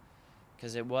example,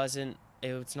 because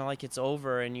it's not like it's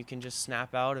over and you can just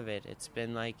snap out of it. It's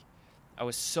been like I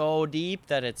was so deep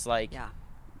that it's like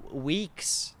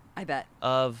weeks, I bet,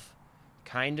 of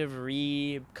kind of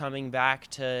coming back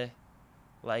to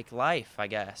like life, I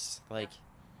guess. Like,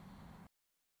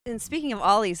 and speaking of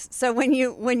ollies, so when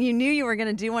you knew you were going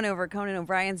to do one over Conan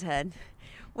O'Brien's head,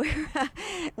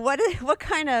 what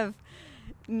kind of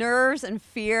nerves and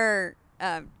fear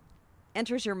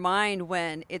enters your mind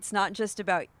when it's not just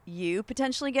about you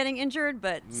potentially getting injured,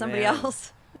 but somebody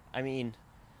else? I mean,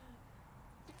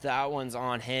 that one's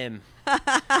on him.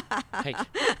 Like,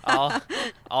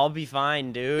 I'll be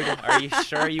fine, dude. Are you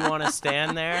sure you want to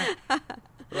stand there?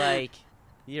 Like,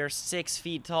 you're 6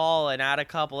 feet tall and add a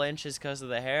couple inches because of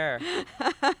the hair.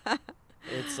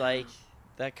 It's like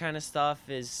that kind of stuff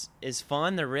is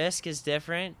fun. The risk is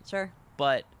different. Sure.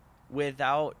 But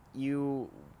without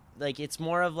you, like, it's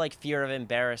more of like fear of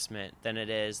embarrassment than it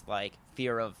is like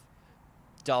fear of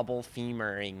double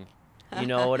femoring. You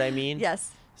know what I mean?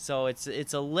 Yes. So it's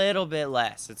a little bit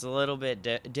less. It's a little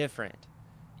bit different.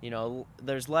 You know,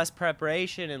 there's less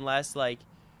preparation and less like,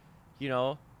 you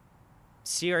know,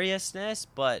 seriousness,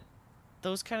 but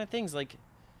those kind of things, like,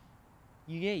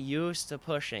 you get used to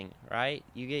pushing, right?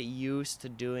 You get used to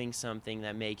doing something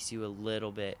that makes you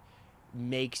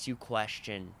makes you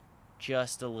question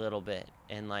just a little bit.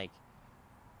 And like,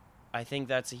 I think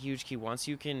that's a huge key. Once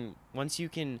you can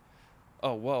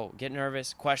oh, whoa, get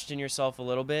nervous, question yourself a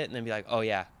little bit, and then be like, oh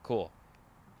yeah, cool,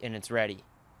 and it's ready.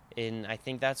 And I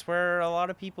think that's where a lot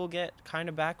of people get kind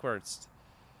of backwards.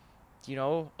 You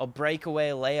know, a breakaway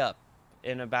layup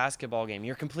in a basketball game.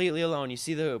 You're completely alone. You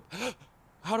see the hoop.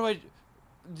 How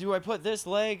do I put this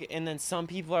leg? And then some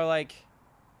people are like,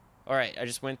 all right, I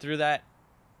just went through that.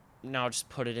 Now just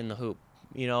put it in the hoop,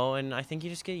 you know? And I think you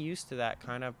just get used to that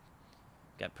kind of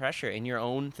get pressure in your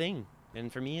own thing.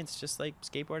 And for me, it's just like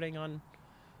skateboarding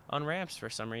on ramps for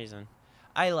some reason.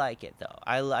 I like it though.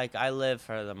 I live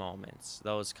for the moments,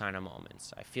 those kind of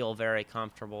moments. I feel very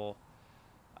comfortable.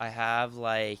 I have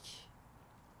like,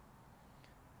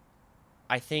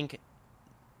 I think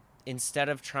instead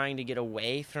of trying to get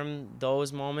away from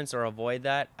those moments or avoid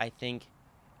that, I think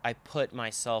I put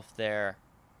myself there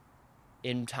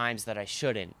in times that I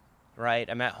shouldn't, right?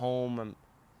 I'm at home, I'm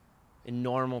in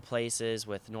normal places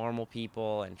with normal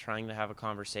people and trying to have a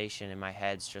conversation, and my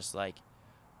head's just like,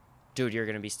 dude, you're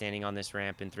going to be standing on this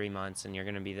ramp in 3 months and you're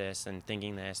going to be this and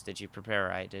thinking this. Did you prepare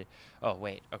right?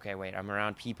 Wait, I'm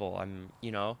around people. I'm,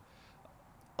 you know,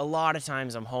 a lot of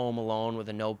times I'm home alone with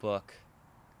a notebook,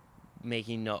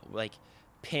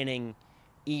 pinning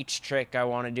each trick I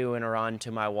want to do in a run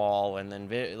to my wall, and then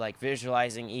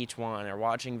visualizing each one, or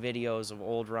watching videos of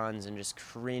old runs and just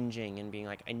cringing and being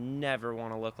like, I never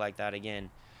want to look like that again.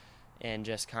 And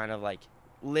just kind of like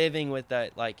living with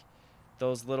that, like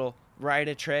those little, write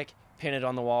a trick, pin it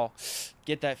on the wall,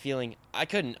 get that feeling. I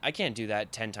can't do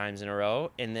that 10 times in a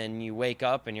row. And then you wake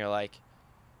up and you're like,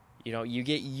 you know, you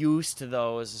get used to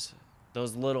those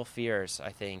little fears,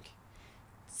 I think.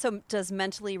 So does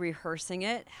mentally rehearsing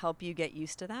it help you get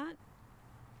used to that?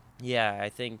 Yeah, I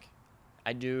think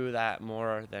I do that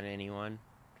more than anyone,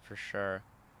 for sure.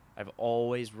 I've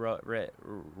always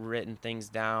written things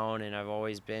down, and I've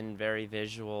always been very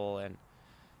visual and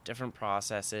different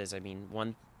processes. I mean,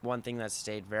 one thing that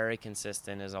stayed very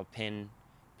consistent is I'll pin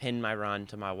my run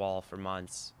to my wall for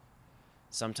months.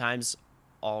 Sometimes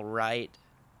I'll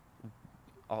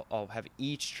have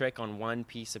each trick on one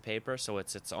piece of paper, so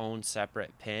it's its own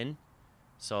separate pin.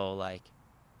 So like,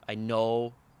 I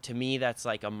know, to me that's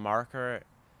like a marker.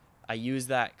 I use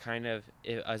that kind of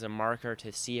as a marker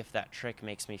to see if that trick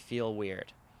makes me feel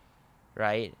weird,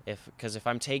 right? Because if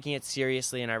I'm taking it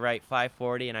seriously and I write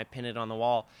 540 and I pin it on the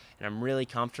wall and I'm really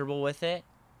comfortable with it,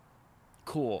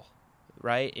 cool,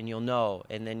 right? And you'll know.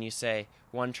 And then you say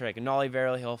one trick, a nollie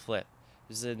barrel heel flip.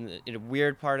 It was in a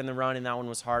weird part in the run, and that one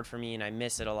was hard for me, and I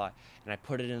miss it a lot. And I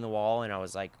put it in the wall, and I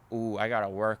was like, ooh, I got to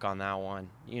work on that one,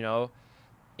 you know?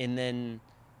 And then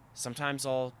sometimes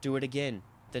I'll do it again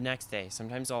the next day.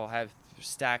 Sometimes I'll have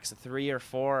stacks of 3 or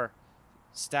 4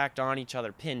 stacked on each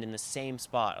other, pinned in the same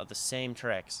spot of the same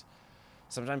tricks.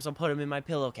 Sometimes I'll put them in my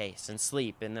pillowcase and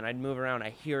sleep, and then I'd move around, I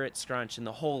hear it scrunch, and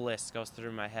the whole list goes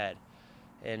through my head.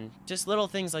 And just little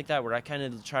things like that where I kind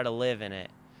of try to live in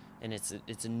it. And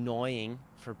it's annoying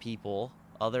for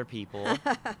other people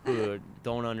who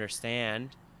don't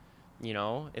understand, You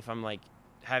know, if I'm like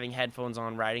having headphones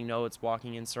on, writing notes,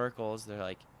 walking in circles, they're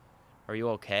like, "Are you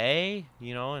okay?"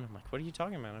 You know, and I'm like, "What are you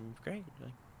talking about? I'm great."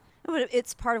 Like, But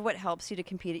it's part of what helps you to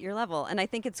compete at your level. And I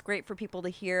think it's great for people to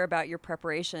hear about your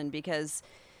preparation because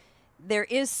there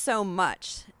is so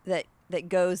much that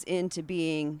goes into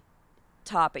being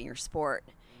top at your sport.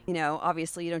 You know,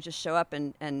 obviously you don't just show up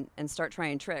and start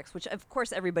trying tricks, which of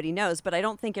course everybody knows, but I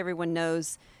don't think everyone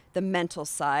knows the mental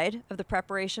side of the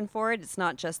preparation for it. It's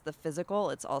not just the physical,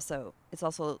 it's also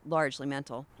largely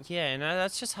mental. yeah, and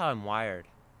that's just how I'm wired,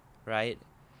 right?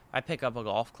 I pick up a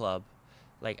golf club.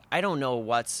 Like, I don't know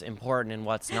what's important and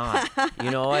what's not. You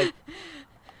know,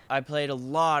 I played a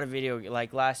lot of video.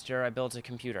 Like, last year I built a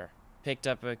computer, picked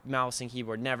up a mouse and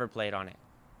keyboard, never played on it.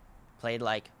 Played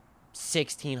like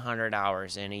 1,600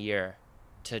 hours in a year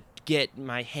to get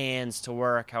my hands to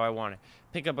work how I want it.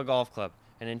 Pick up a golf club,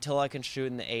 and until I can shoot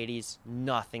in the 80s,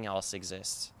 nothing else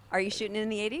exists. Are you shooting in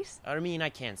the 80s? I mean, I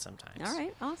can sometimes. All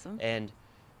right, awesome. And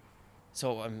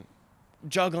so I'm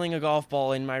juggling a golf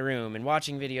ball in my room and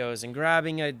watching videos and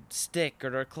grabbing a stick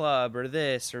or a club or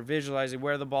this or visualizing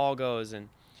where the ball goes. And,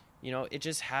 you know, it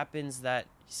just happens that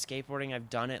skateboarding, I've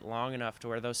done it long enough to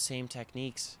where those same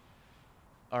techniques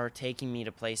are taking me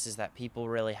to places that people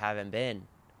really haven't been.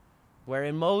 Where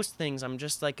in most things, I'm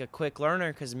just like a quick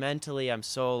learner because mentally I'm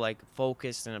so like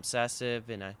focused and obsessive,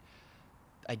 and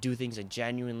I do things I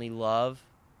genuinely love,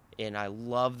 and I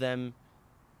love them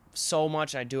so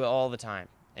much I do it all the time.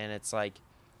 And it's like,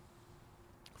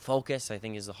 focus, I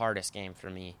think, is the hardest game for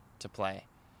me to play.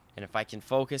 And if I can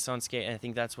focus on skating, I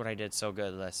think that's what I did so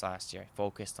good this last year. I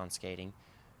focused on skating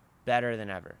better than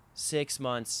ever. 6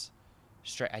 months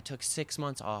straight. I took 6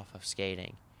 months off of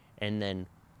skating. And then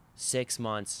 6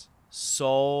 months,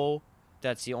 so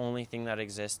that's the only thing that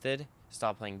existed.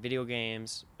 Stop playing video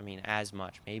games. I mean, as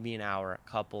much. Maybe an hour, a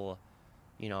couple,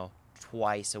 you know,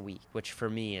 twice a week. Which for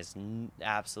me is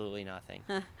absolutely nothing.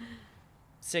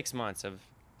 6 months of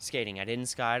skating. I didn't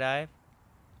skydive.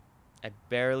 I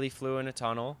barely flew in a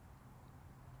tunnel.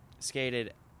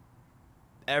 Skated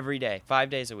every day, 5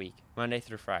 days a week, Monday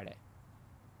through Friday.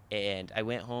 And I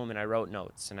went home and I wrote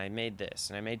notes, and I made this,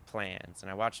 and I made plans, and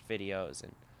I watched videos,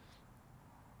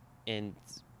 and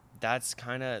that's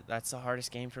the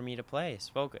hardest game for me to play, is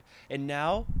focus. And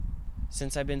now,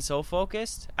 since I've been so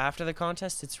focused, after the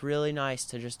contest, it's really nice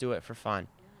to just do it for fun.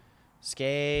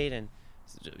 Skate, and,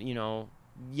 you know,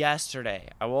 yesterday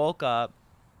I woke up,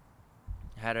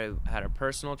 had a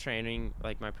personal training,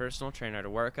 like my personal trainer, had a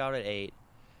workout at 8.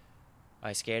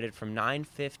 I skated from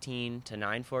 9:15 to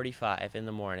 9:45 in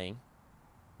the morning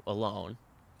alone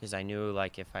because I knew,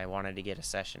 like, if I wanted to get a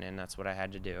session in, that's what I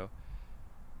had to do.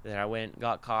 Then I went,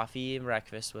 got coffee and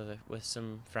breakfast with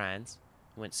some friends,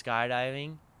 went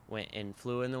skydiving, went and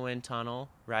flew in the wind tunnel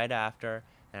right after,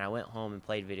 and I went home and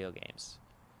played video games.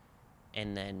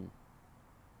 And then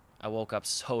I woke up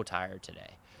so tired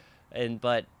today.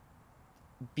 But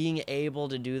being able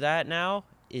to do that now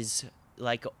is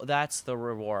like, that's the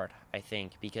reward, I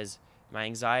think, because my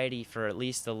anxiety for at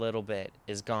least a little bit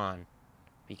is gone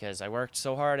because I worked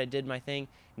so hard, I did my thing.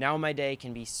 Now my day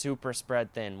can be super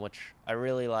spread thin, which I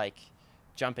really like,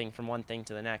 jumping from one thing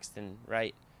to the next and,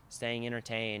 right, staying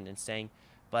entertained and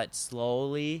but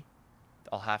slowly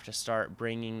I'll have to start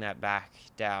bringing that back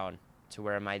down to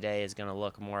where my day is going to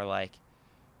look more like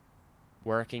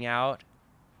working out.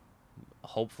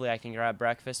 Hopefully I can grab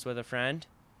breakfast with a friend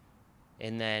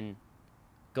and then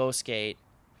go skate,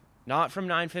 not from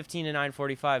 9:15 to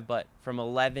 9:45, but from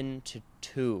 11 to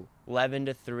 2, 11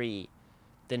 to 3,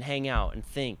 then hang out and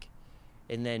think,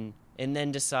 and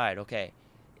then decide, okay,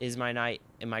 is my night,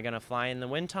 am I going to fly in the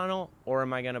wind tunnel, or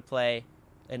am I going to play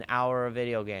an hour of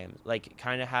video games? Like,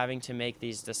 kind of having to make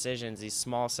these decisions, these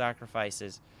small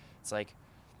sacrifices. It's like,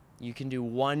 you can do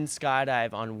one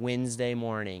skydive on Wednesday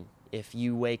morning if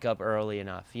you wake up early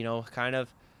enough, you know, kind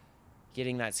of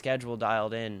getting that schedule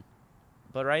dialed in.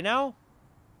 But right now,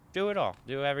 do it all.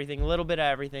 Do everything, a little bit of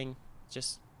everything.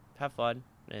 Just have fun.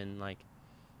 And, like,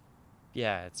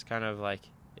 yeah, it's kind of like,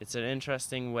 it's an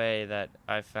interesting way that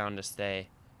I've found to stay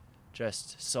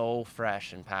just so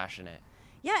fresh and passionate.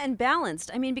 Yeah, and balanced.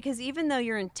 I mean, because even though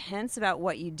you're intense about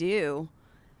what you do,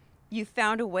 you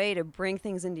found a way to bring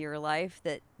things into your life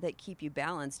that keep you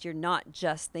balanced. You're not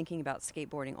just thinking about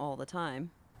skateboarding all the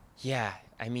time. Yeah,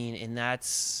 I mean, and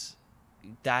that's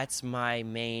my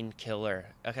main killer.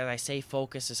 Okay, I say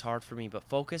focus is hard for me, but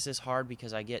focus is hard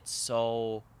because I get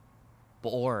so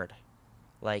bored.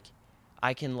 Like,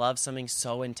 I can love something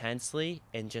so intensely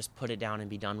and just put it down and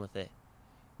be done with it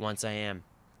once I am.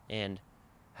 And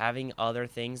having other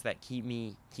things that keep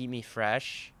me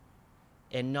fresh,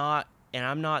 and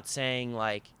I'm not saying,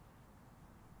 like,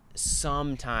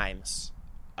 sometimes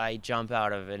I jump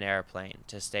out of an airplane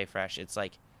to stay fresh. It's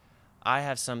like I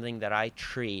have something that I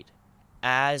treat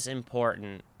as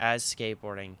important as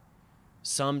skateboarding,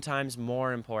 sometimes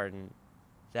more important,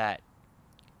 that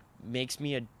makes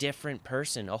me a different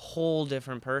person, a whole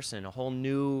different person, a whole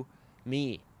new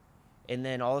me. And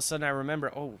then all of a sudden I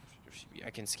remember, oh, I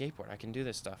can skateboard. I can do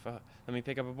this stuff. Let me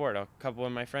pick up a board. A couple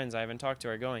of my friends I haven't talked to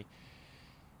are going.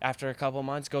 After a couple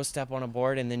months, go step on a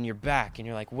board, and then you're back, and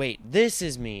you're like, wait, this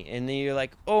is me. And then you're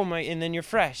like, oh my, and then you're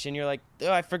fresh, and you're like,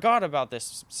 oh, I forgot about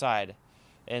this side.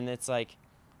 And it's like,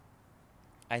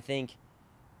 I think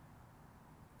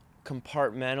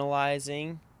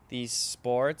compartmentalizing these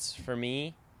sports for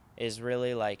me is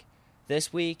really like,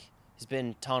 this week has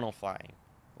been tunnel flying.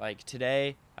 Like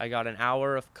today, I got an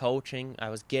hour of coaching. I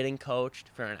was getting coached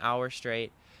for an hour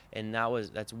straight, and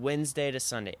that's Wednesday to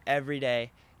Sunday, every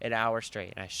day, an hour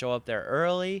straight. And I show up there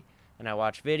early, and I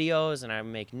watch videos, and I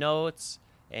make notes,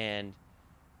 and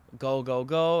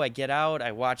go. I get out,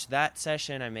 I watch that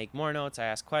session, I make more notes, I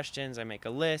ask questions, I make a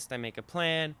list, I make a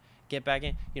plan, get back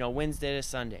in, Wednesday to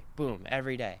Sunday, boom,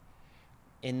 every day.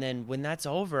 And then when that's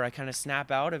over, I kind of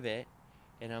snap out of it,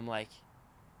 and I'm like,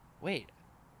 wait,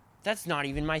 that's not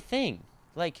even my thing.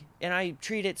 Like, and I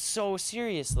treat it so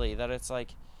seriously that it's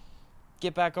like,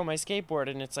 get back on my skateboard,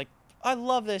 and it's like, I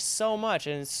love this so much,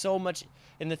 and it's so much.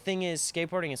 And the thing is,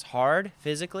 skateboarding is hard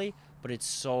physically, but it's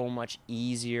so much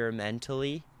easier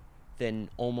mentally than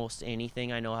almost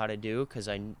anything I know how to do, because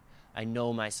I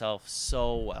know myself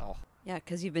so well. Yeah,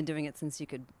 because you've been doing it since you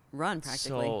could run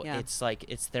practically. So yeah. It's like,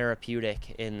 it's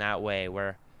therapeutic in that way,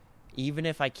 where even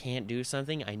if I can't do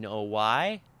something, I know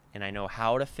why, and I know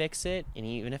how to fix it. And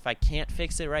even if I can't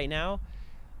fix it right now,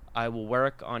 I will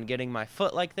work on getting my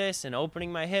foot like this and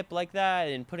opening my hip like that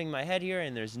and putting my head here,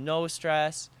 and there's no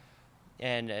stress.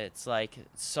 And it's like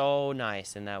so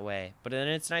nice in that way. But then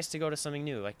it's nice to go to something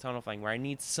new, like tunnel flying, where I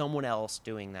need someone else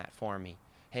doing that for me.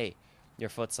 Hey, your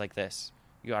foot's like this.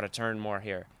 You got to turn more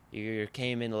here. You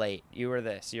came in late. You were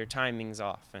this. Your timing's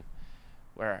off. And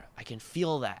where I can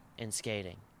feel that in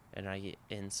skating.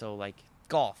 And so like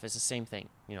golf is the same thing.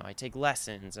 I take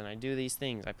lessons, and I do these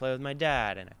things. I play with my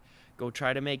dad, and I go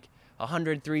try to make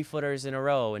 100 3-footers in a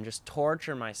row and just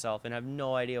torture myself and have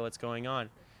no idea what's going on.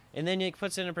 And then it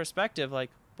puts it in perspective, like,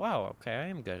 wow, okay, I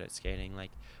am good at skating.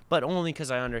 Like, but only because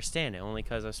I understand it, only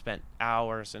because I've spent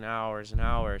hours and hours and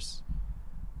hours,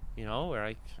 where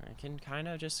I can kind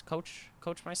of just coach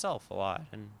myself a lot.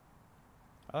 And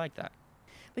I like that.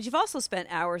 But you've also spent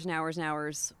hours and hours and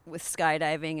hours with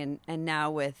skydiving and now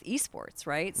with esports,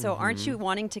 right? So aren't you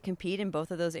wanting to compete in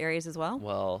both of those areas as well?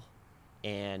 Well,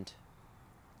 and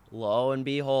lo and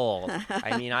behold,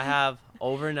 I mean, I have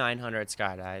over 900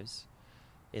 skydives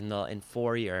in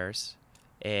 4 years,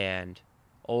 and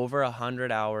over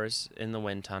 100 hours in the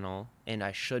wind tunnel, and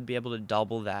I should be able to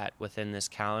double that within this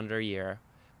calendar year,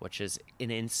 which is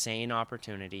an insane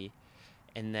opportunity.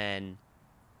 And then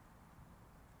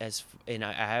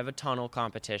I have a tunnel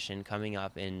competition coming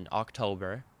up in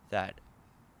October that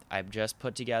I've just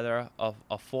put together a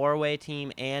 4-way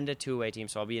team and a 2-way team,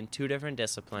 so I'll be in 2 different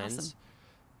disciplines.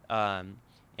 Awesome.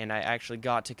 And I actually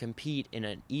got to compete in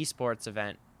an esports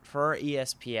event for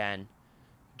ESPN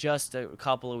just a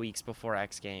couple of weeks before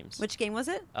X Games. Which game was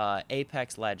it?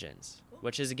 Apex Legends,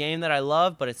 which is a game that I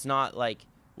love, but it's not like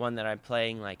one that I'm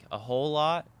playing like a whole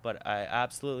lot, but I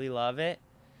absolutely love it.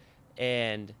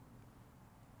 And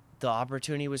the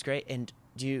opportunity was great. And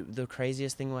the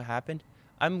craziest thing what happened?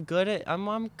 I'm good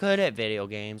at video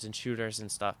games and shooters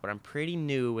and stuff, but I'm pretty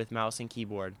new with mouse and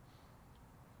keyboard.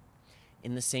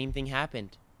 And the same thing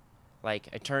happened. Like,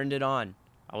 I turned it on.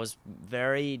 I was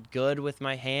very good with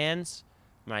my hands,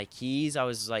 my keys. I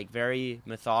was like very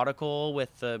methodical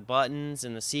with the buttons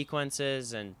and the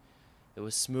sequences, and it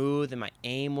was smooth, and my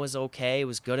aim was okay. It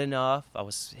was good enough. I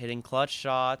was hitting clutch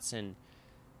shots and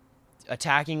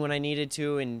attacking when I needed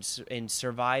to, and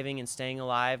surviving and staying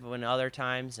alive when other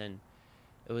times. And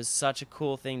it was such a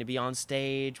cool thing to be on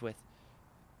stage with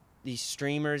these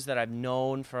streamers that I've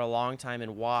known for a long time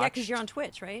and watched. Yeah, because you're on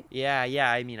Twitch, right? Yeah.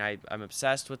 I mean, I'm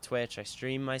obsessed with Twitch. I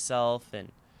stream myself,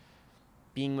 and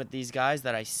being with these guys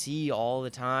that I see all the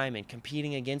time and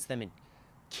competing against them and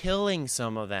killing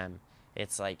some of them.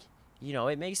 It's like,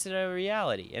 it makes it a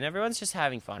reality. And everyone's just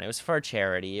having fun. It was for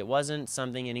charity. It wasn't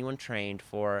something anyone trained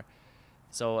for.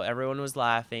 So everyone was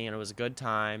laughing, and it was a good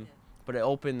time. But it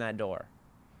opened that door.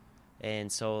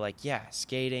 And so, like, yeah,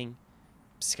 skating,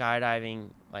 skydiving,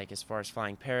 like as far as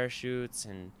flying parachutes,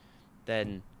 and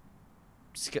then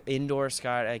indoor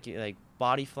like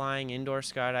body flying, indoor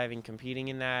skydiving, competing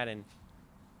in that, and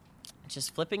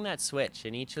just flipping that switch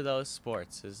in each of those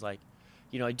sports is like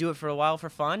I do it for a while for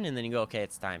fun, and then you go, okay,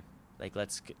 it's time. Like,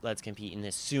 let's compete. And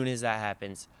as soon as that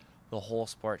happens, the whole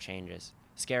sport changes.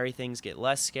 Scary things get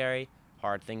less scary.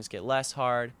 Hard things get less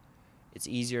hard. It's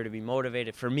easier to be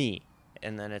motivated for me.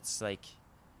 And then it's like,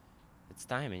 it's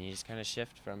time, and you just kind of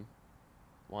shift from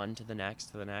one to the next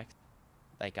to the next.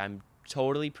 Like, I'm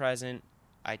totally present.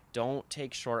 I don't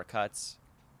take shortcuts.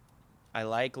 I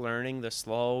like learning the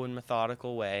slow and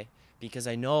methodical way, because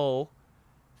I know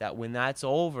that when that's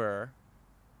over,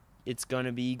 it's going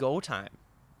to be go time.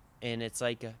 And it's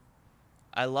like,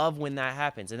 I love when that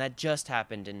happens. And that just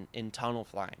happened in tunnel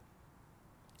flying.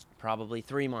 Probably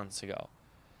 3 months ago.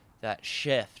 That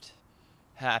shift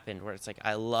happened where it's like,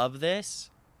 I love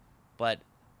this, but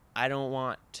I don't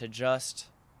want to just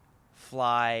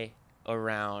fly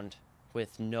around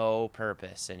with no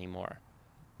purpose anymore.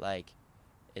 Like,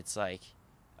 it's like,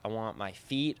 I want my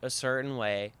feet a certain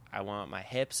way. I want my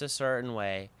hips a certain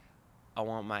way. I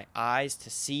want my eyes to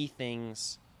see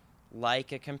things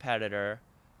like a competitor.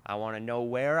 I want to know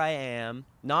where I am.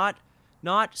 Not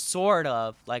sort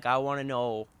of. Like, I want to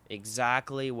know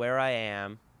exactly where I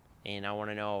am. And I want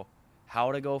to know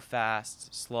how to go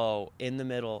fast, slow, in the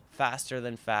middle, faster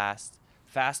than fast,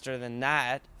 faster than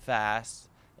that fast.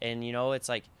 And, it's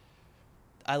like,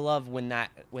 I love when that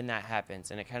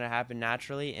happens. And it kind of happened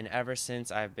naturally. And ever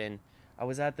since I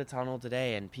was at the tunnel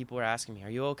today, and people were asking me, are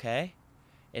you okay?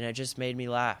 And it just made me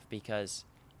laugh, because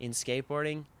in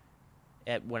skateboarding,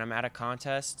 when I'm at a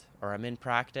contest or I'm in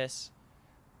practice,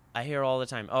 I hear all the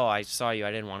time, oh, I saw you,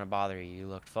 I didn't want to bother you, you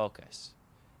looked focused.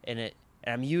 And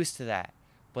I'm used to that.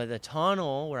 But the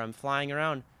tunnel where I'm flying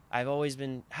around, I've always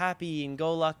been happy and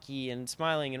go lucky and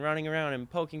smiling and running around and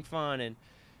poking fun and,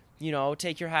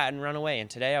 take your hat and run away. And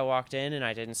today I walked in and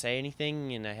I didn't say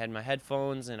anything, and I had my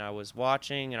headphones and I was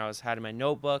watching, and I had my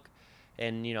notebook,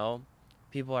 and,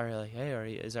 people are like,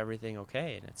 hey, is everything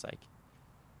okay? And it's like,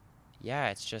 yeah,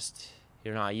 it's just,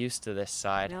 you're not used to this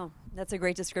side. No, that's a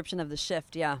great description of the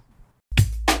shift, yeah.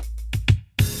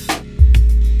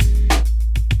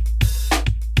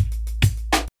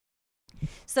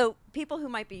 So people who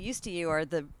might be used to you are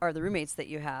the roommates that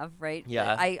you have, right?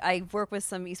 Yeah. I work with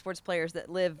some esports players that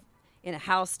live in a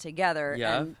house together.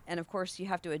 Yeah. And of course you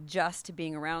have to adjust to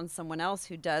being around someone else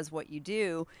who does what you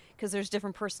do, because there's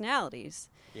different personalities.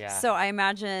 Yeah. So I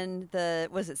imagine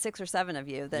was it 6 or 7 of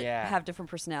you that have different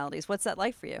personalities? What's that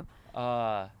like for you?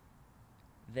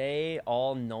 They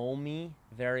all know me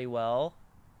very well,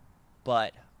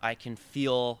 but I can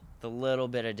feel the little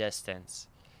bit of distance,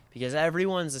 because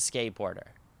everyone's a skateboarder,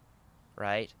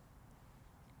 right?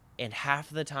 And half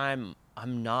the time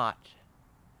I'm not.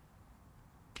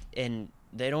 And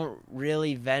they don't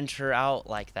really venture out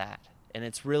like that. And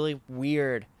it's really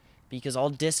weird, because I'll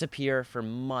disappear for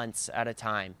months at a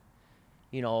time.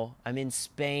 I'm in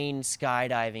Spain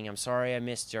skydiving. I'm sorry I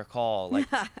missed your call. Like,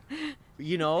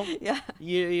 Yeah.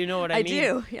 You know what I mean? I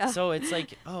do, yeah. So it's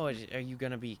like, oh, are you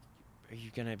going to be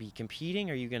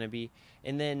competing? Are you going to be,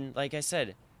 and then, like I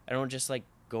said, I don't just like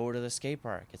go to the skate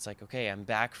park. It's like, okay, I'm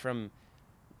back from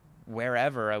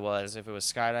wherever I was, if it was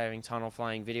skydiving, tunnel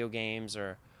flying, video games,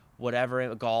 or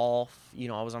whatever, golf.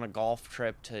 I was on a golf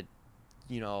trip to,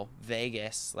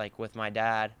 Vegas, like with my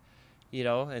dad,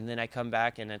 and then I come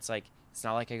back, and it's like, it's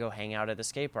not like I go hang out at the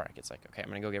skate park. It's like, okay, I'm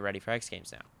going to go get ready for X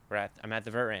Games now. I'm at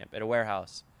the vert ramp at a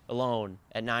warehouse alone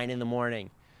at 9 a.m.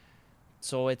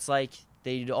 So it's like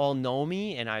they all know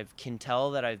me, and I can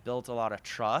tell that I've built a lot of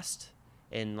trust,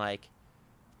 and like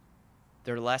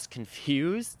they're less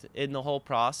confused in the whole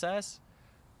process.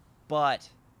 But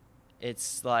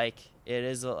it's like,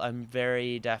 I'm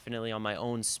very definitely on my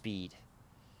own speed,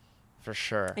 for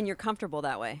sure. And you're comfortable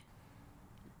that way?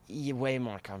 Yeah, way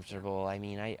more comfortable. I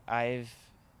mean, I've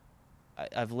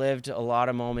lived a lot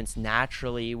of moments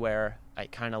naturally where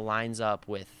it kind of lines up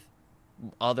with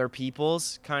other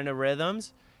people's kind of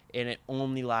rhythms, and it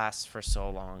only lasts for so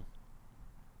long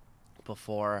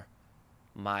before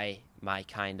my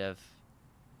kind of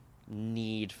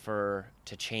need to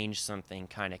change something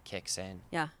kind of kicks in.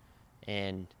 Yeah.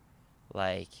 And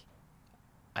like,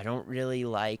 I don't really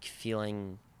like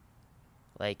feeling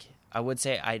like, I would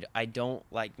say I don't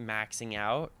like maxing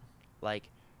out. Like,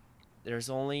 there's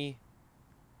only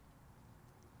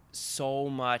so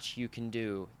much you can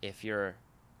do if you're,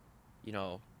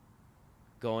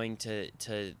 going to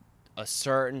a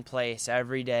certain place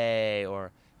every day,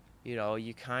 or,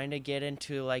 you kind of get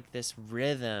into like this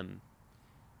rhythm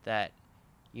that,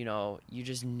 you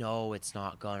just know it's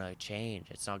not gonna change.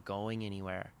 It's not going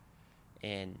anywhere.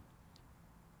 And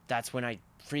that's when I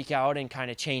freak out and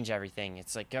kind of change everything.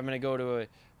 It's like, I'm going to go to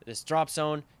this drop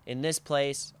zone in this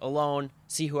place alone,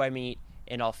 see who I meet,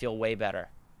 and I'll feel way better.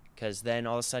 because then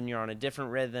all of a sudden you're on a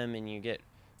different rhythm and you get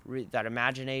that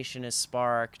imagination is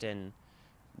sparked, and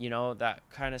that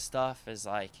kind of stuff is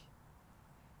like,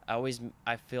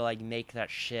 I feel like make that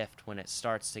shift when it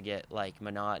starts to get like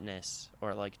monotonous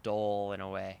or like dull in a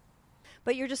way.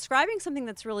 But you're describing something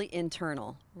that's really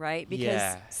internal, right?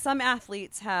 Because some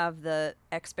athletes have the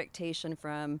expectation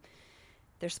from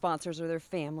their sponsors or their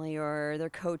family or their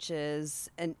coaches,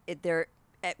 and they're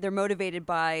motivated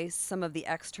by some of the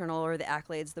external or the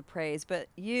accolades, the praise. But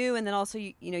you, and then also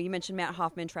you mentioned Matt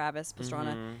Hoffman, Travis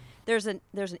Pastrana. Mm-hmm. There's an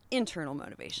internal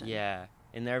motivation. Yeah,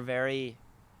 and they're very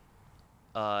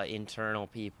internal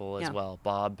people as well.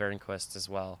 Bob Burnquist as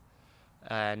well,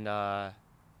 and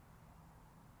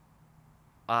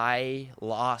I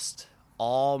lost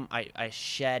all. I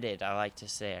shedded. I like to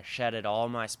say I shedded all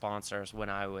my sponsors when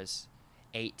I was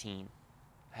 18.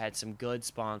 I had some good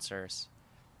sponsors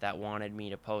that wanted me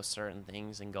to post certain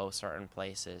things and go certain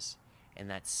places, and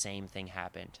that same thing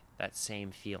happened. That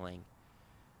same feeling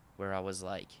where I was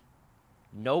like,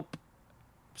 nope,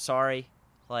 sorry,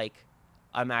 like,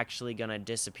 I'm actually gonna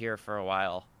disappear for a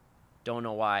while. Don't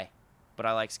know why, but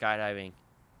I like skydiving.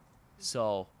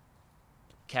 So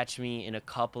catch me in a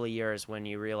couple of years when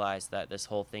you realize that this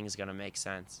whole thing's gonna make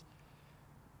sense.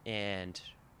 And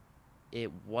it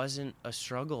wasn't a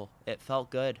struggle. It felt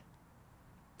good.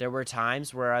 There were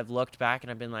times where I've looked back and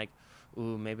I've been like,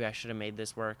 ooh, maybe I should have made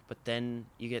this work. But then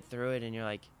you get through it and you're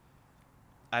like,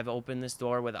 I've opened this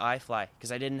door with iFly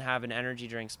because I didn't have an energy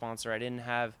drink sponsor. I didn't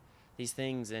have these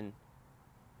things, and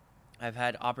I've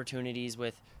had opportunities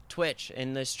with Twitch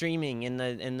and the streaming and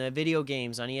the video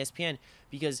games on ESPN,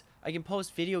 because I can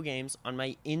post video games on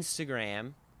my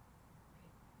Instagram.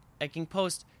 I can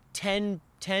post 10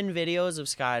 videos of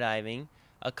skydiving,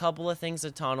 a couple of things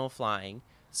of tunnel flying,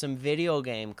 some video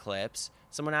game clips.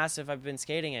 Someone asked if I've been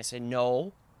skating. I said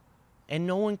no, and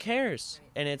no one cares.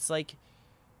 Right. And it's like,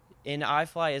 and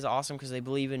iFly is awesome because they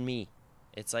believe in me.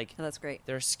 It's like, that's great.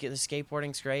 The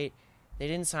skateboarding's great. They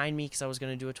didn't sign me because I was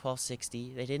going to do a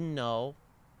 1260. They didn't know.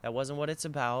 That wasn't what it's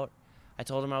about. I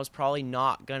told them I was probably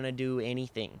not going to do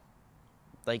anything.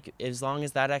 Like, as long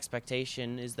as that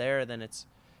expectation is there, then it's,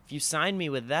 if you sign me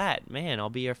with that, man, I'll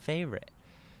be your favorite.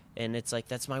 And it's like,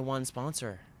 that's my one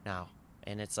sponsor now.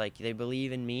 And it's like, they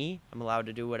believe in me. I'm allowed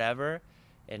to do whatever.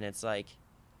 And it's like,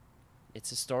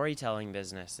 it's a storytelling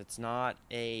business. It's not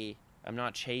I'm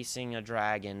not chasing a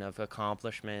dragon of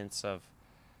accomplishments of,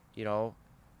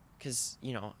 because,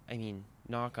 I mean,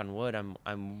 knock on wood,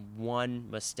 I'm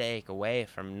one mistake away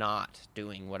from not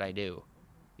doing what I do,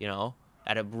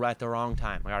 at the wrong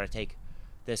time. I got to take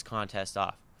this contest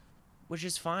off, which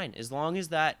is fine. As long as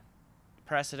that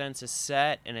precedence is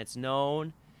set and it's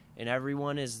known and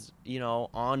everyone is,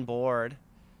 on board.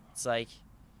 It's like,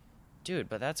 dude,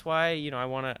 but that's why, I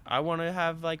want to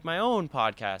have like my own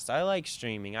podcast. I like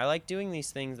streaming. I like doing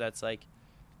these things. That's like,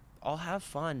 I'll have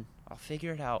fun. I'll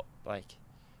figure it out. Like,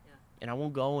 and I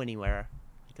won't go anywhere.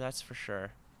 Like, that's for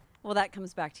sure. Well, that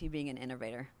comes back to you being an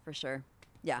innovator, for sure.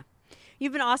 Yeah.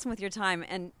 You've been awesome with your time,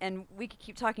 and we could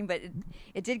keep talking, but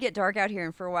it did get dark out here,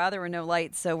 and for a while there were no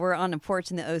lights, so we're on a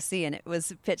porch in the OC, and it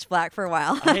was pitch black for a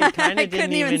while. I kind of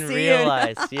didn't even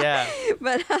realize, yeah.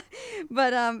 But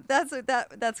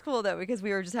that's cool, though, because we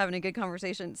were just having a good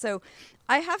conversation. So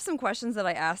I have some questions that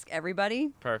I ask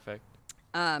everybody. Perfect.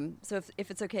 So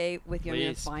if it's okay with you, I'm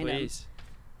going to find them. Please.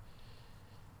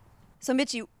 So,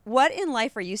 Mitchie, what in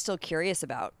life are you still curious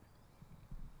about?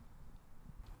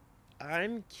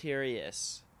 I'm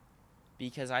curious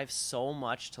because I have so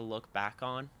much to look back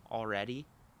on already,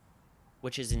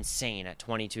 which is insane at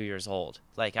 22 years old.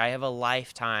 Like, I have a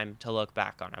lifetime to look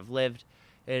back on. I've lived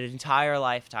an entire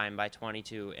lifetime by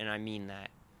 22, and I mean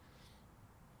that.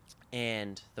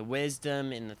 And the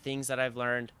wisdom and the things that I've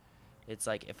learned, it's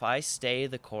like, if I stay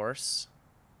the course,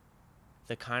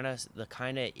 the kind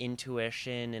of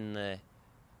intuition and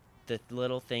the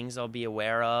little things I'll be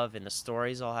aware of and the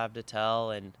stories I'll have to tell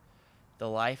and the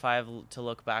life I have to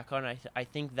look back on, I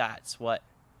think that's what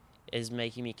is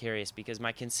making me curious, because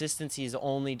my consistency has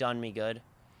only done me good,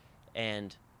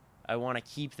 and I want to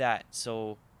keep that.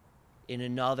 So in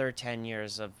another 10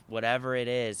 years of whatever it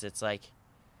is, it's like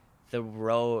the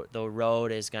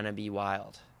road is going to be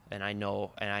wild, and I know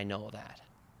that.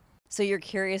 So you're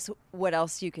curious what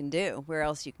else you can do, where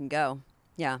else you can go.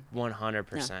 Yeah.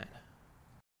 100%. Yeah.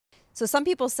 So some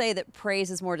people say that praise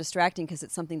is more distracting because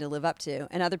it's something to live up to,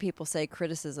 and other people say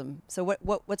criticism. So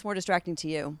what's more distracting to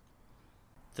you?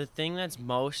 The thing that's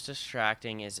most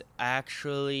distracting is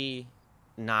actually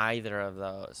neither of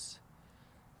those.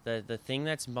 The thing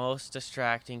that's most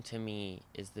distracting to me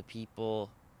is the people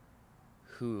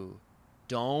who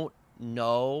don't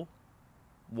know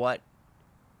what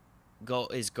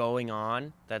is going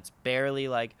on that's barely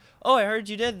like, oh, I heard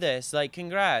you did this, like,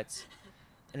 congrats.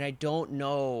 And I don't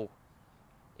know.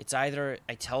 It's either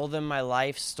I tell them my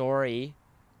life story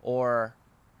or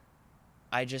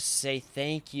I just say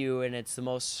thank you and it's the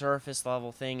most surface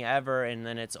level thing ever, and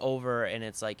then it's over, and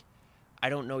it's like, I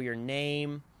don't know your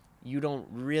name, you don't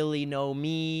really know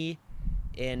me,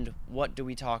 and what do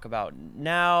we talk about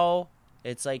now?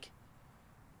 It's like,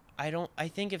 I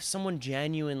think if someone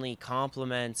genuinely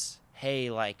compliments,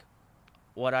 hey, like,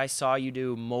 what I saw you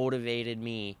do motivated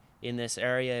me in this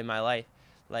area in my life,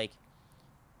 like,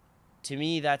 to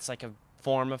me, that's like a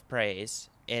form of praise,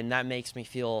 and that makes me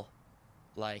feel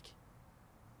like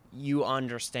you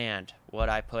understand what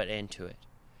I put into it.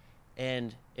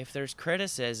 And if there's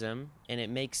criticism and it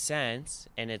makes sense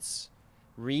and it's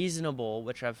reasonable,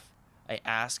 which I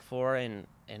ask for, and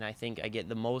I think I get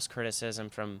the most criticism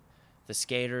from the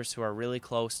skaters who are really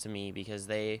close to me because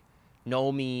they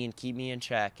know me and keep me in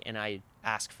check, and I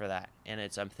ask for that, and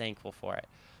I'm thankful for it.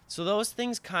 So those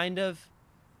things kind of,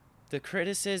 the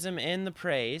criticism and the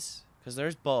praise, because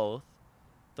there's both,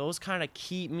 those kind of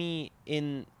keep me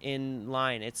in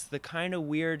line. It's the kind of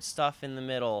weird stuff in the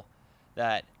middle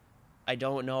that I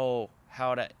don't know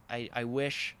how to, I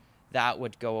wish that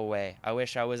would go away. I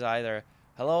wish I was either,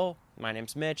 hello, my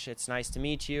name's Mitch, it's nice to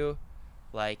meet you,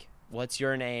 like, what's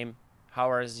your name,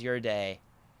 how is your day?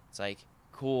 It's like,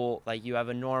 cool, like, you have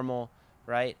a normal,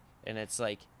 right? And it's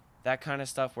like that kind of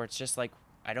stuff where it's just like,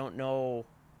 I don't know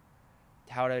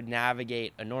how to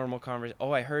navigate a normal conversation.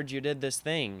 Oh, I heard you did this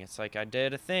thing. It's like, I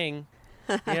did a thing,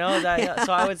 that. Yeah.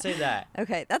 So I would say that.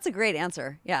 Okay, that's a great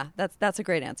answer. Yeah, that's a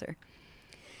great answer.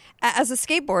 As a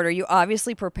skateboarder, you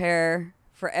obviously prepare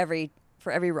for every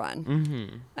run.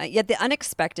 Mm-hmm. Yet the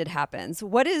unexpected happens.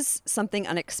 What is something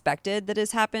unexpected that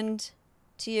has happened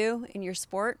to you in your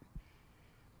sport?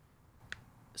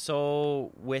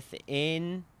 So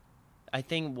within, I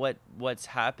think what's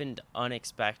happened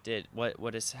unexpected,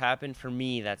 what has happened for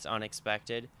me that's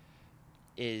unexpected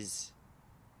is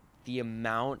the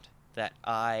amount that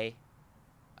I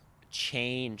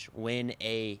change when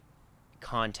a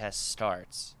contest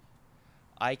starts.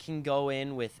 I can go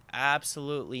in with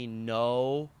absolutely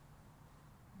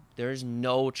there's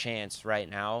no chance right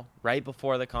now, right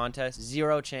before the contest,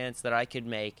 zero chance that I could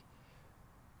make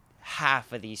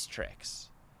half of these tricks.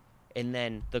 And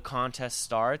then the contest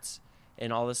starts,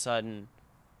 and all of a sudden,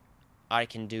 I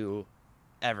can do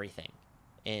everything.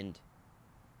 And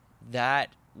that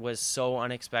was so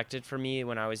unexpected for me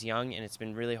when I was young, and it's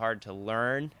been really hard to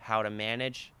learn how to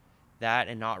manage that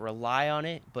and not rely on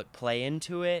it, but play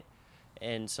into it.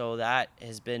 And so that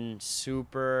has been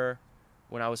super.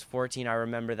 When I was 14, I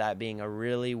remember that being a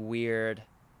really weird,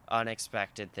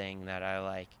 unexpected thing that I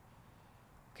like,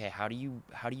 okay, how do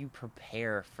you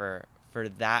prepare for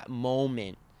that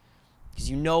moment? Because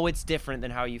it's different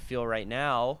than how you feel right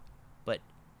now, but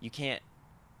you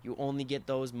only get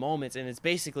those moments, and it's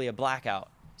basically a blackout.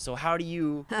 So how do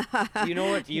you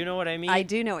know what I mean? I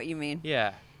do know what you mean.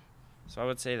 Yeah. So I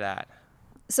would say that.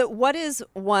 So what is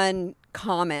one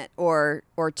comment or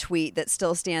tweet that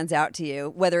still stands out to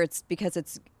you, whether it's because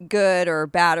it's good or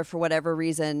bad or for whatever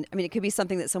reason? I mean, it could be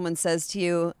something that someone says to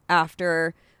you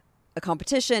after a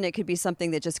competition. It could be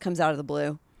something that just comes out of the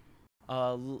blue.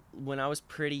 When I was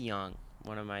pretty young,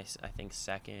 one of my, I think,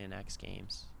 second X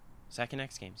Games,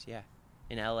 yeah,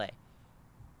 in LA,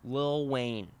 Lil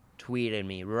Wayne tweeted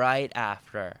me right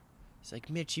after. He's like,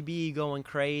 Mitchie B going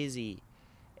crazy.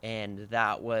 And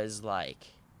that was like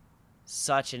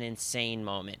such an insane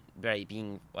moment, right?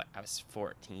 Being, I was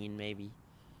 14 maybe.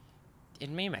 It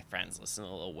made my friends listen to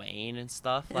Lil Wayne and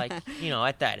stuff. Like,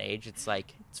 at that age, it's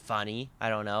like, it's funny. I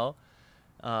don't know.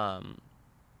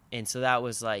 And so that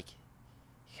was like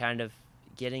kind of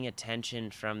getting attention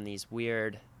from these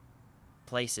weird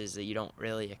places that you don't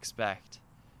really expect.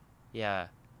 Yeah.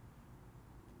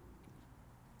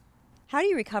 How do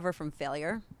you recover from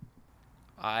failure?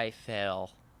 I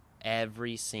fail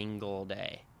every single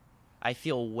day. I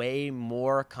feel way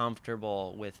more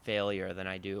comfortable with failure than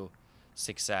I do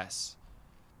success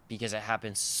because it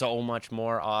happens so much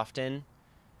more often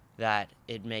that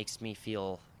it makes me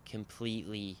feel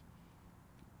completely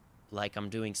like I'm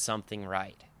doing something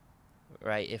right.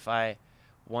 If I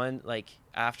won, like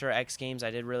after X Games,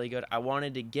 I did really good. I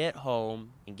wanted to get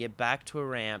home and get back to a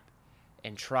ramp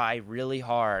and try really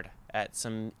hard at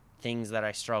some things that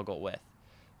I struggle with,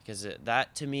 because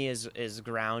that to me is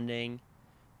grounding.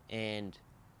 And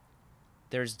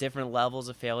there's different levels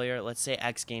of failure. Let's say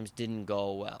X Games didn't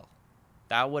go well.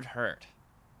 That would hurt,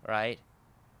 right?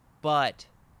 But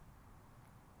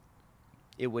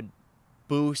it would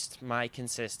boost my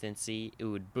consistency. It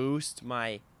would boost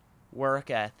my work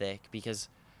ethic because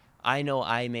I know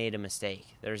I made a mistake.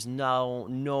 There's no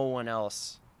one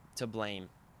else to blame.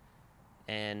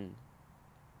 And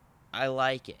I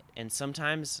like it. And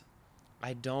sometimes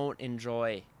I don't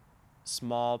enjoy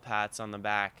small pats on the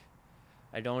back.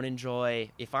 I don't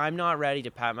enjoy, if I'm not ready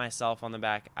to pat myself on the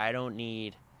back, I don't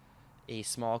need a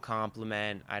small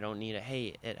compliment. I don't need a,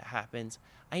 hey, it happens.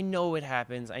 I know it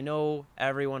happens. I know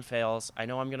everyone fails. I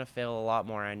know I'm going to fail a lot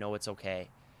more. I know it's okay.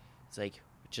 It's like,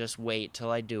 just wait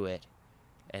till I do it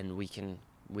and we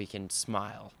can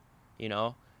smile, you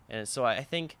know? And so I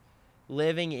think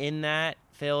living in that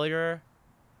failure,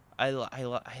 I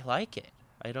like it.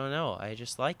 I don't know. I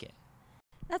just like it.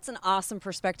 That's an awesome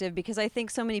perspective because I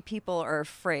think so many people are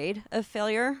afraid of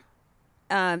failure.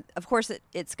 Of course,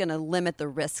 it's going to limit the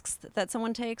risks that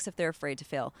someone takes if they're afraid to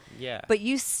fail. Yeah. But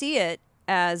you see it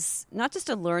as not just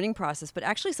a learning process, but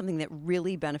actually something that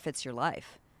really benefits your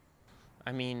life.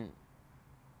 I mean,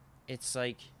 it's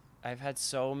like I've had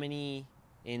so many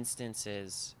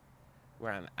instances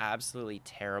where I'm absolutely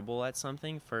terrible at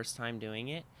something first time doing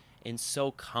it and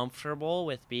so comfortable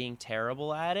with being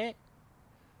terrible at it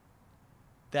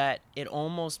that it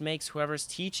almost makes whoever's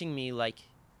teaching me like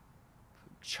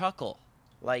chuckle.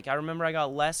 Like I remember I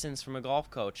got lessons from a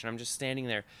golf coach and I'm just standing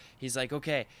there. He's like,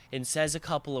 okay, and says a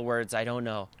couple of words I don't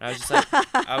know. And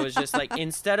I was just like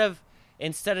instead of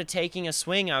taking a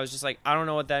swing, I was just like, I don't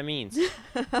know what that means.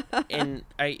 And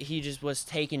he just was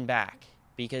taken back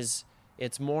because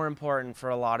it's more important for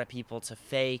a lot of people to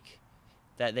fake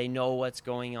that they know what's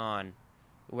going on.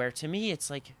 Where to me, it's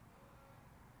like,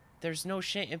 there's no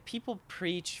shame. If people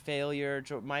preach failure,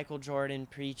 Michael Jordan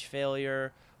preached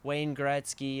failure, Wayne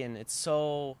Gretzky, and it's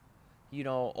so,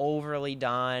 overly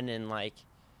done and like,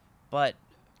 but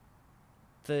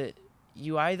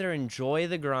you either enjoy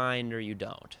the grind or you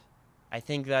don't. I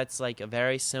think that's like a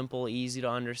very simple, easy to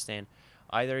understand.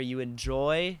 Either you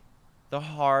enjoy the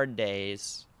hard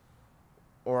days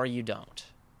or you don't.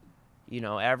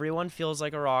 Everyone feels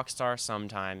like a rock star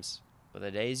sometimes, but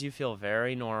the days you feel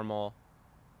very normal,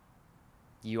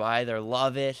 you either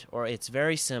love it or it's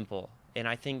very simple. And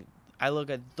I think I look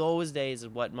at those days as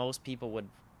what most people would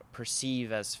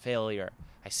perceive as failure.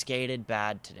 I skated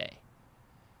bad today.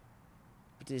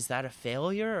 But is that a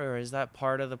failure or is that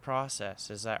part of the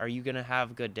process? Are you going to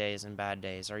have good days and bad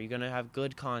days? Are you going to have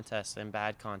good contests and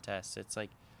bad contests? It's like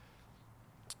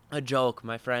a joke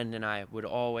my friend and I would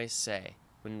always say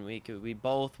when we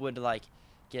both would like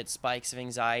get spikes of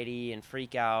anxiety and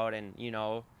freak out and,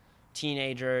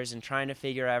 teenagers and trying to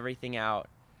figure everything out.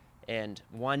 And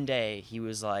one day he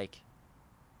was like,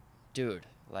 dude,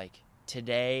 like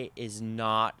today is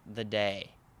not the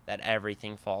day that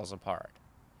everything falls apart.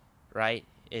 Right?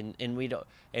 And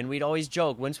we'd always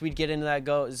joke. Once we'd get into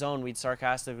that zone, we'd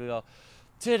sarcastically go,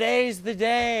 today's the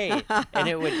day. and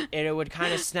it would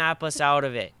kind of snap us out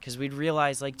of it because we'd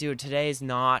realize like, dude, today's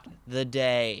not the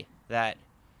day that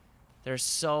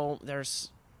there's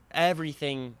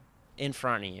everything in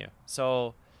front of you.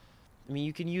 So, I mean,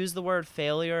 you can use the word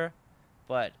failure,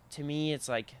 but to me, it's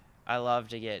like, I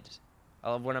love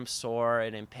when I'm sore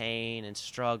and in pain and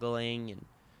struggling and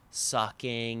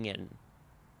sucking, and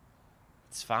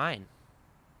it's fine.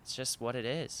 It's just what it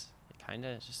is. I kind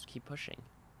of just keep pushing.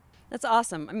 That's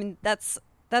awesome. I mean, that's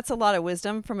a lot of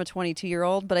wisdom from a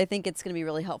 22-year-old, but I think it's going to be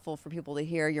really helpful for people to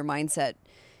hear your mindset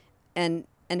and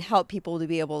help people to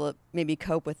be able to maybe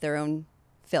cope with their own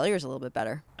failures a little bit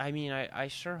better. I mean, I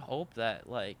sure hope that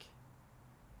like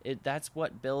that's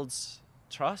what builds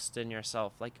trust in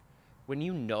yourself. Like when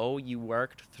you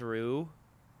worked through,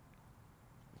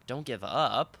 don't give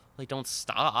up, like don't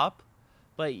stop.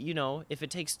 But if it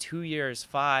takes 2 years,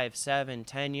 5, 7,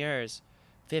 10 years,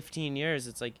 15 years,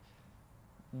 it's like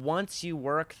once you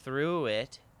work through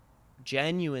it,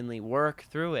 genuinely work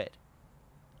through it,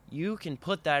 you can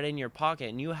put that in your pocket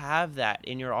and you have that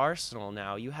in your arsenal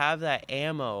now. You have that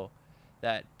ammo,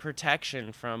 that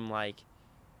protection from like,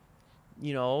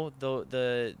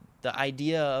 the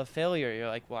idea of failure. You're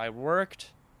like, well, I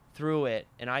worked through it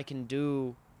and I can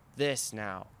do this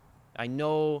now. I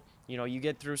know, you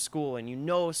get through school and you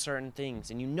know certain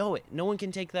things and you know it. No one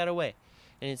can take that away.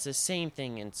 And it's the same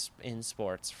thing in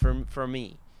sports for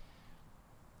me.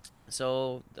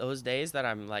 So those days that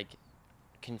I'm like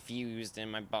confused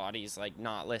and my body's like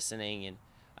not listening, and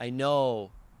I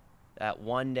know that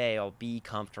one day I'll be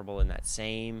comfortable in that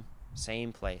same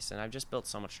place, and I've just built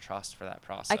so much trust for that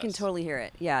process. I can totally hear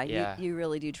it. Yeah. You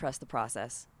really do trust the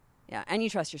process. Yeah, and you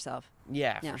trust yourself.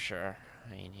 Yeah, for sure.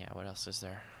 I mean, what else is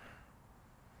there?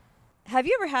 Have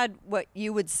you ever had what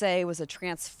you would say was a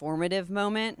transformative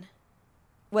moment,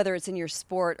 whether it's in your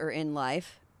sport or in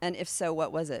life? And if so,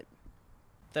 what was it?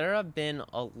 there have been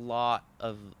a lot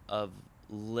of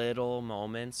little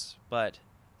moments, but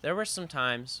there were some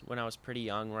times when I was pretty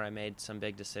young where I made some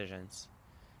big decisions,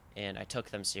 and I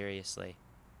took them seriously.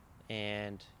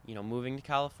 And, moving to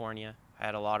California, I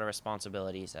had a lot of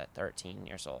responsibilities at 13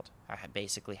 years old. I had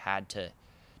basically had to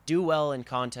do well in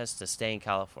contests to stay in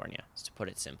California, to put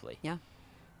it simply. Yeah.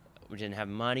 We didn't have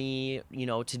money,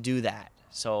 to do that.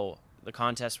 So the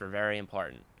contests were very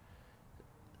important.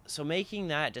 So making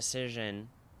that decision,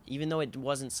 even though it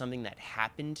wasn't something that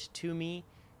happened to me,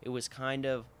 it was kind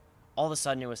of, all of a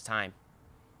sudden it was time.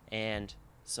 And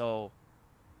so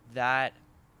that,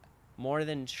 more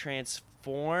than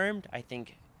transformed, I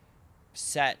think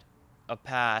set a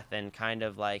path and kind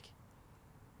of like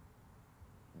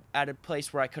at a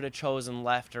place where I could have chosen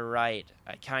left or right,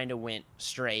 I kind of went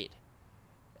straight.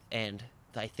 And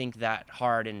I think that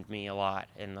hardened me a lot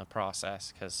in the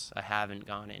process because I haven't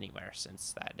gone anywhere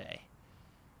since that day.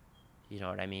 You know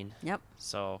what I mean? Yep.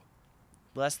 So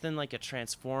less than like a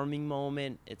transforming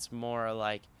moment, it's more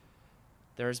like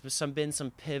there's been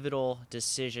some pivotal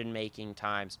decision-making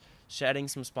times. Shedding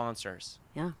some sponsors.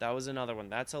 Yeah. That was another one.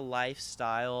 That's a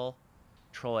lifestyle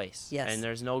choice. Yes. And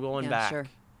there's no going back. Sure.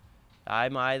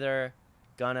 I'm either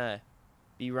gonna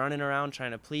be running around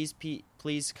trying to please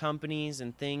companies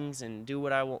and things and do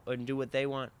what I want and do what they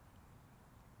want,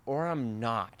 or I'm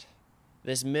not.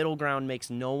 This middle ground makes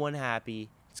no one happy.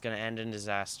 It's gonna end in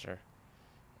disaster.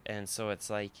 And so it's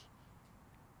like,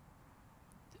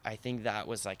 I think that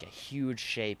was like a huge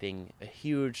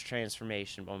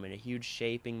transformation moment, a huge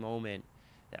shaping moment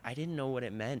that I didn't know what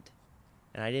it meant.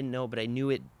 And I didn't know, but I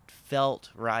knew it felt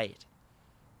right.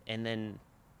 And then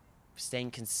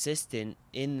staying consistent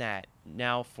in that,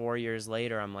 now 4 years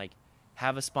later, I'm like,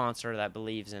 have a sponsor that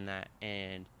believes in that.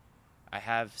 And I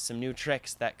have some new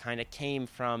tricks that kind of came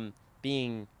from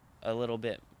being a little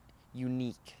bit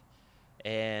unique.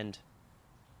 And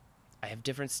I have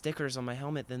different stickers on my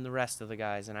helmet than the rest of the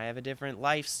guys, and I have a different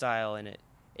lifestyle in it.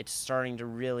 It's starting to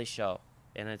really show,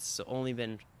 and it's only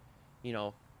been,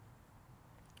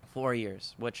 4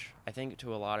 years, which I think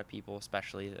to a lot of people,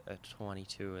 especially at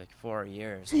 22, like 4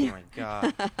 years, oh my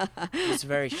God, it's a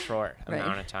very short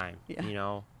amount of time,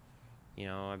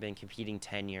 I've been competing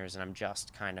 10 years, and I'm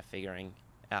just kind of figuring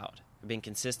out. I've been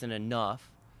consistent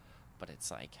enough, but it's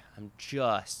like I'm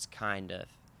just kind of.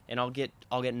 And I'll get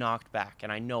knocked back,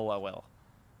 and I know I will.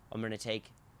 I'm going to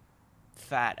take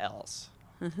fat L's,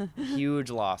 huge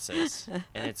losses,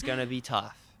 and it's going to be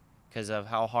tough because of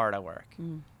how hard I work.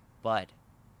 But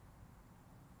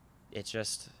it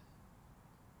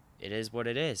is what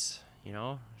it is,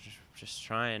 just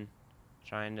trying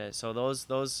to. So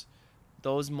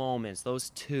those moments, those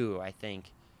two, I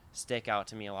think, stick out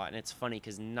to me a lot. And it's funny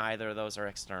because neither of those are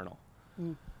external.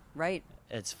 Right.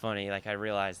 It's funny, like I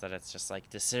realize that it's just like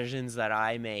decisions that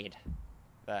I made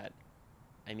that,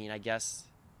 I guess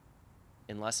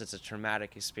unless it's a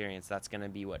traumatic experience, that's going to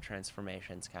be what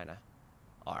transformations kind of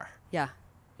are. Yeah.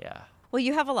 Yeah. Well,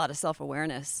 you have a lot of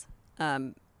self-awareness.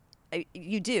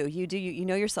 You do. You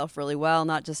know yourself really well,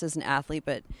 not just as an athlete,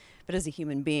 but as a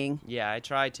human being. Yeah, I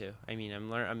try to.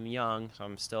 I'm young, so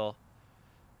I'm still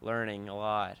learning a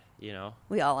lot,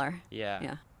 We all are.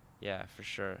 Yeah. Yeah, for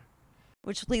sure.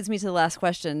 Which leads me to the last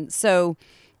question. So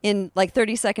in like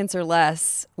 30 seconds or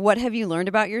less, what have you learned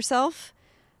about yourself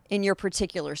in your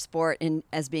particular sport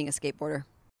as being a skateboarder?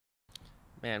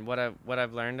 Man, what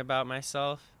I've learned about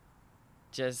myself,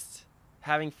 just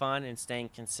having fun and staying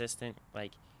consistent,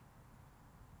 like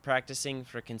practicing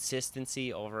for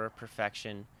consistency over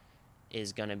perfection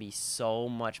is going to be so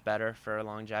much better for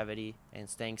longevity, and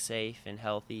staying safe and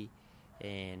healthy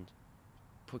and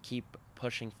keep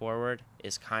pushing forward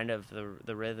is kind of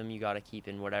the rhythm you got to keep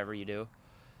in whatever you do,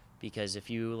 because if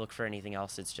you look for anything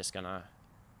else, it's just gonna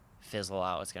fizzle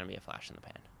out. It's gonna be a flash in the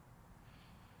pan.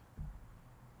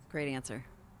 Great answer.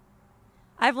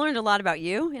 I've learned a lot about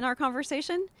you in our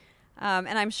conversation,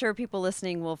 and I'm sure people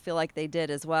listening will feel like they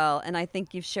did as well. And I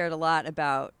think you've shared a lot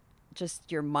about just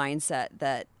your mindset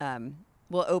that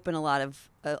will open a lot of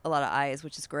eyes,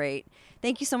 which is great.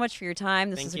 Thank you so much for your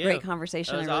time. This was a great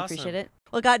conversation. I really appreciate it.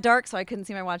 Well, it got dark, so I couldn't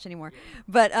see my watch anymore.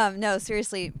 But no,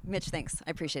 seriously, Mitch, thanks.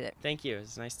 I appreciate it. Thank you.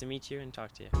 It's nice to meet you and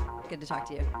talk to you. Good to talk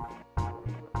to you.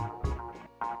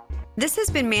 This has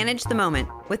been Manage the Moment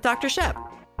with Dr. Shep.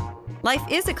 Life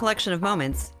is a collection of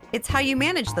moments. It's how you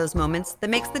manage those moments that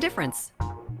makes the difference.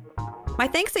 My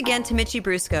thanks again to Mitchie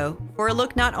Brusco for a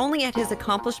look not only at his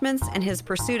accomplishments and his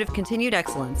pursuit of continued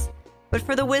excellence, but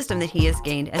for the wisdom that he has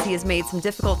gained as he has made some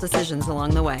difficult decisions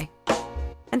along the way.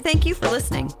 And thank you for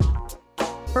listening.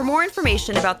 For more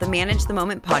information about the Manage the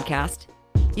Moment podcast,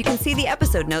 you can see the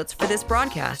episode notes for this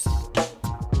broadcast.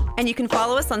 And you can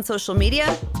follow us on social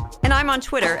media, and I'm on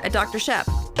Twitter at Dr. Shep.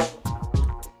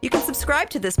 You can subscribe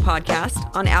to this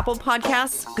podcast on Apple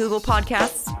Podcasts, Google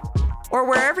Podcasts, or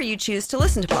wherever you choose to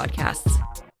listen to podcasts.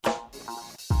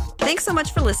 Thanks so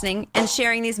much for listening and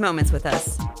sharing these moments with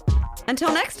us.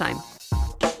 Until next time.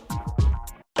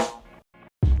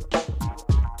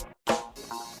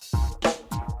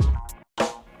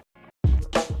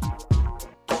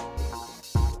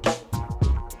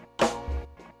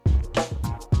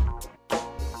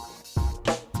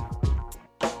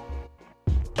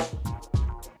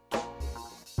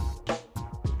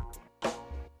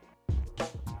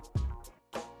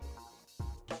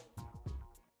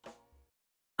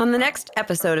 On the next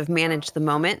episode of Manage the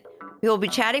Moment, we will be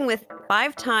chatting with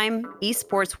 5-time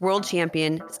esports world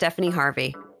champion Stephanie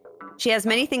Harvey. She has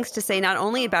many things to say not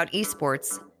only about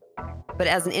esports, but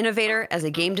as an innovator, as a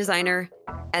game designer,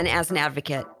 and as an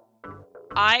advocate.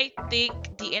 I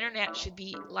think the internet should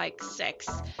be like sex.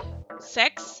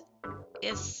 Sex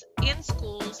is in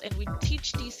schools, and we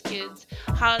teach these kids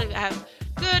how to have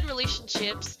good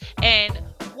relationships and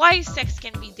why sex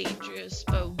can be dangerous,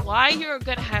 but why you're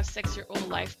gonna have sex your whole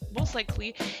life, most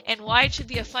likely, and why it should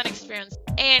be a fun experience.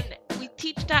 And we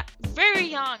teach that very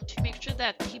young to make sure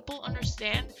that people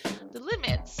understand the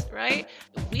limits, right?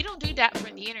 We don't do that for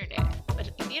the internet,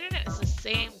 but the internet is the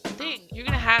same thing. You're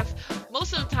gonna have,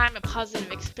 most of the time, a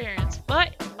positive experience,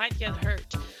 but you might get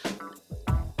hurt.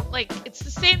 Like, it's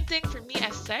the same thing for me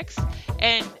as sex,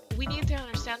 and we need to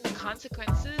understand the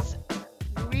consequences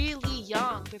really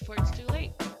young before it's too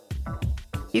late.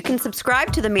 You can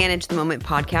subscribe to the Manage the Moment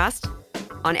podcast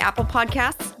on Apple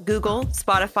Podcasts, Google,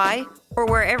 Spotify, or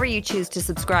wherever you choose to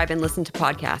subscribe and listen to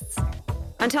podcasts.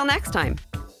 Until next time.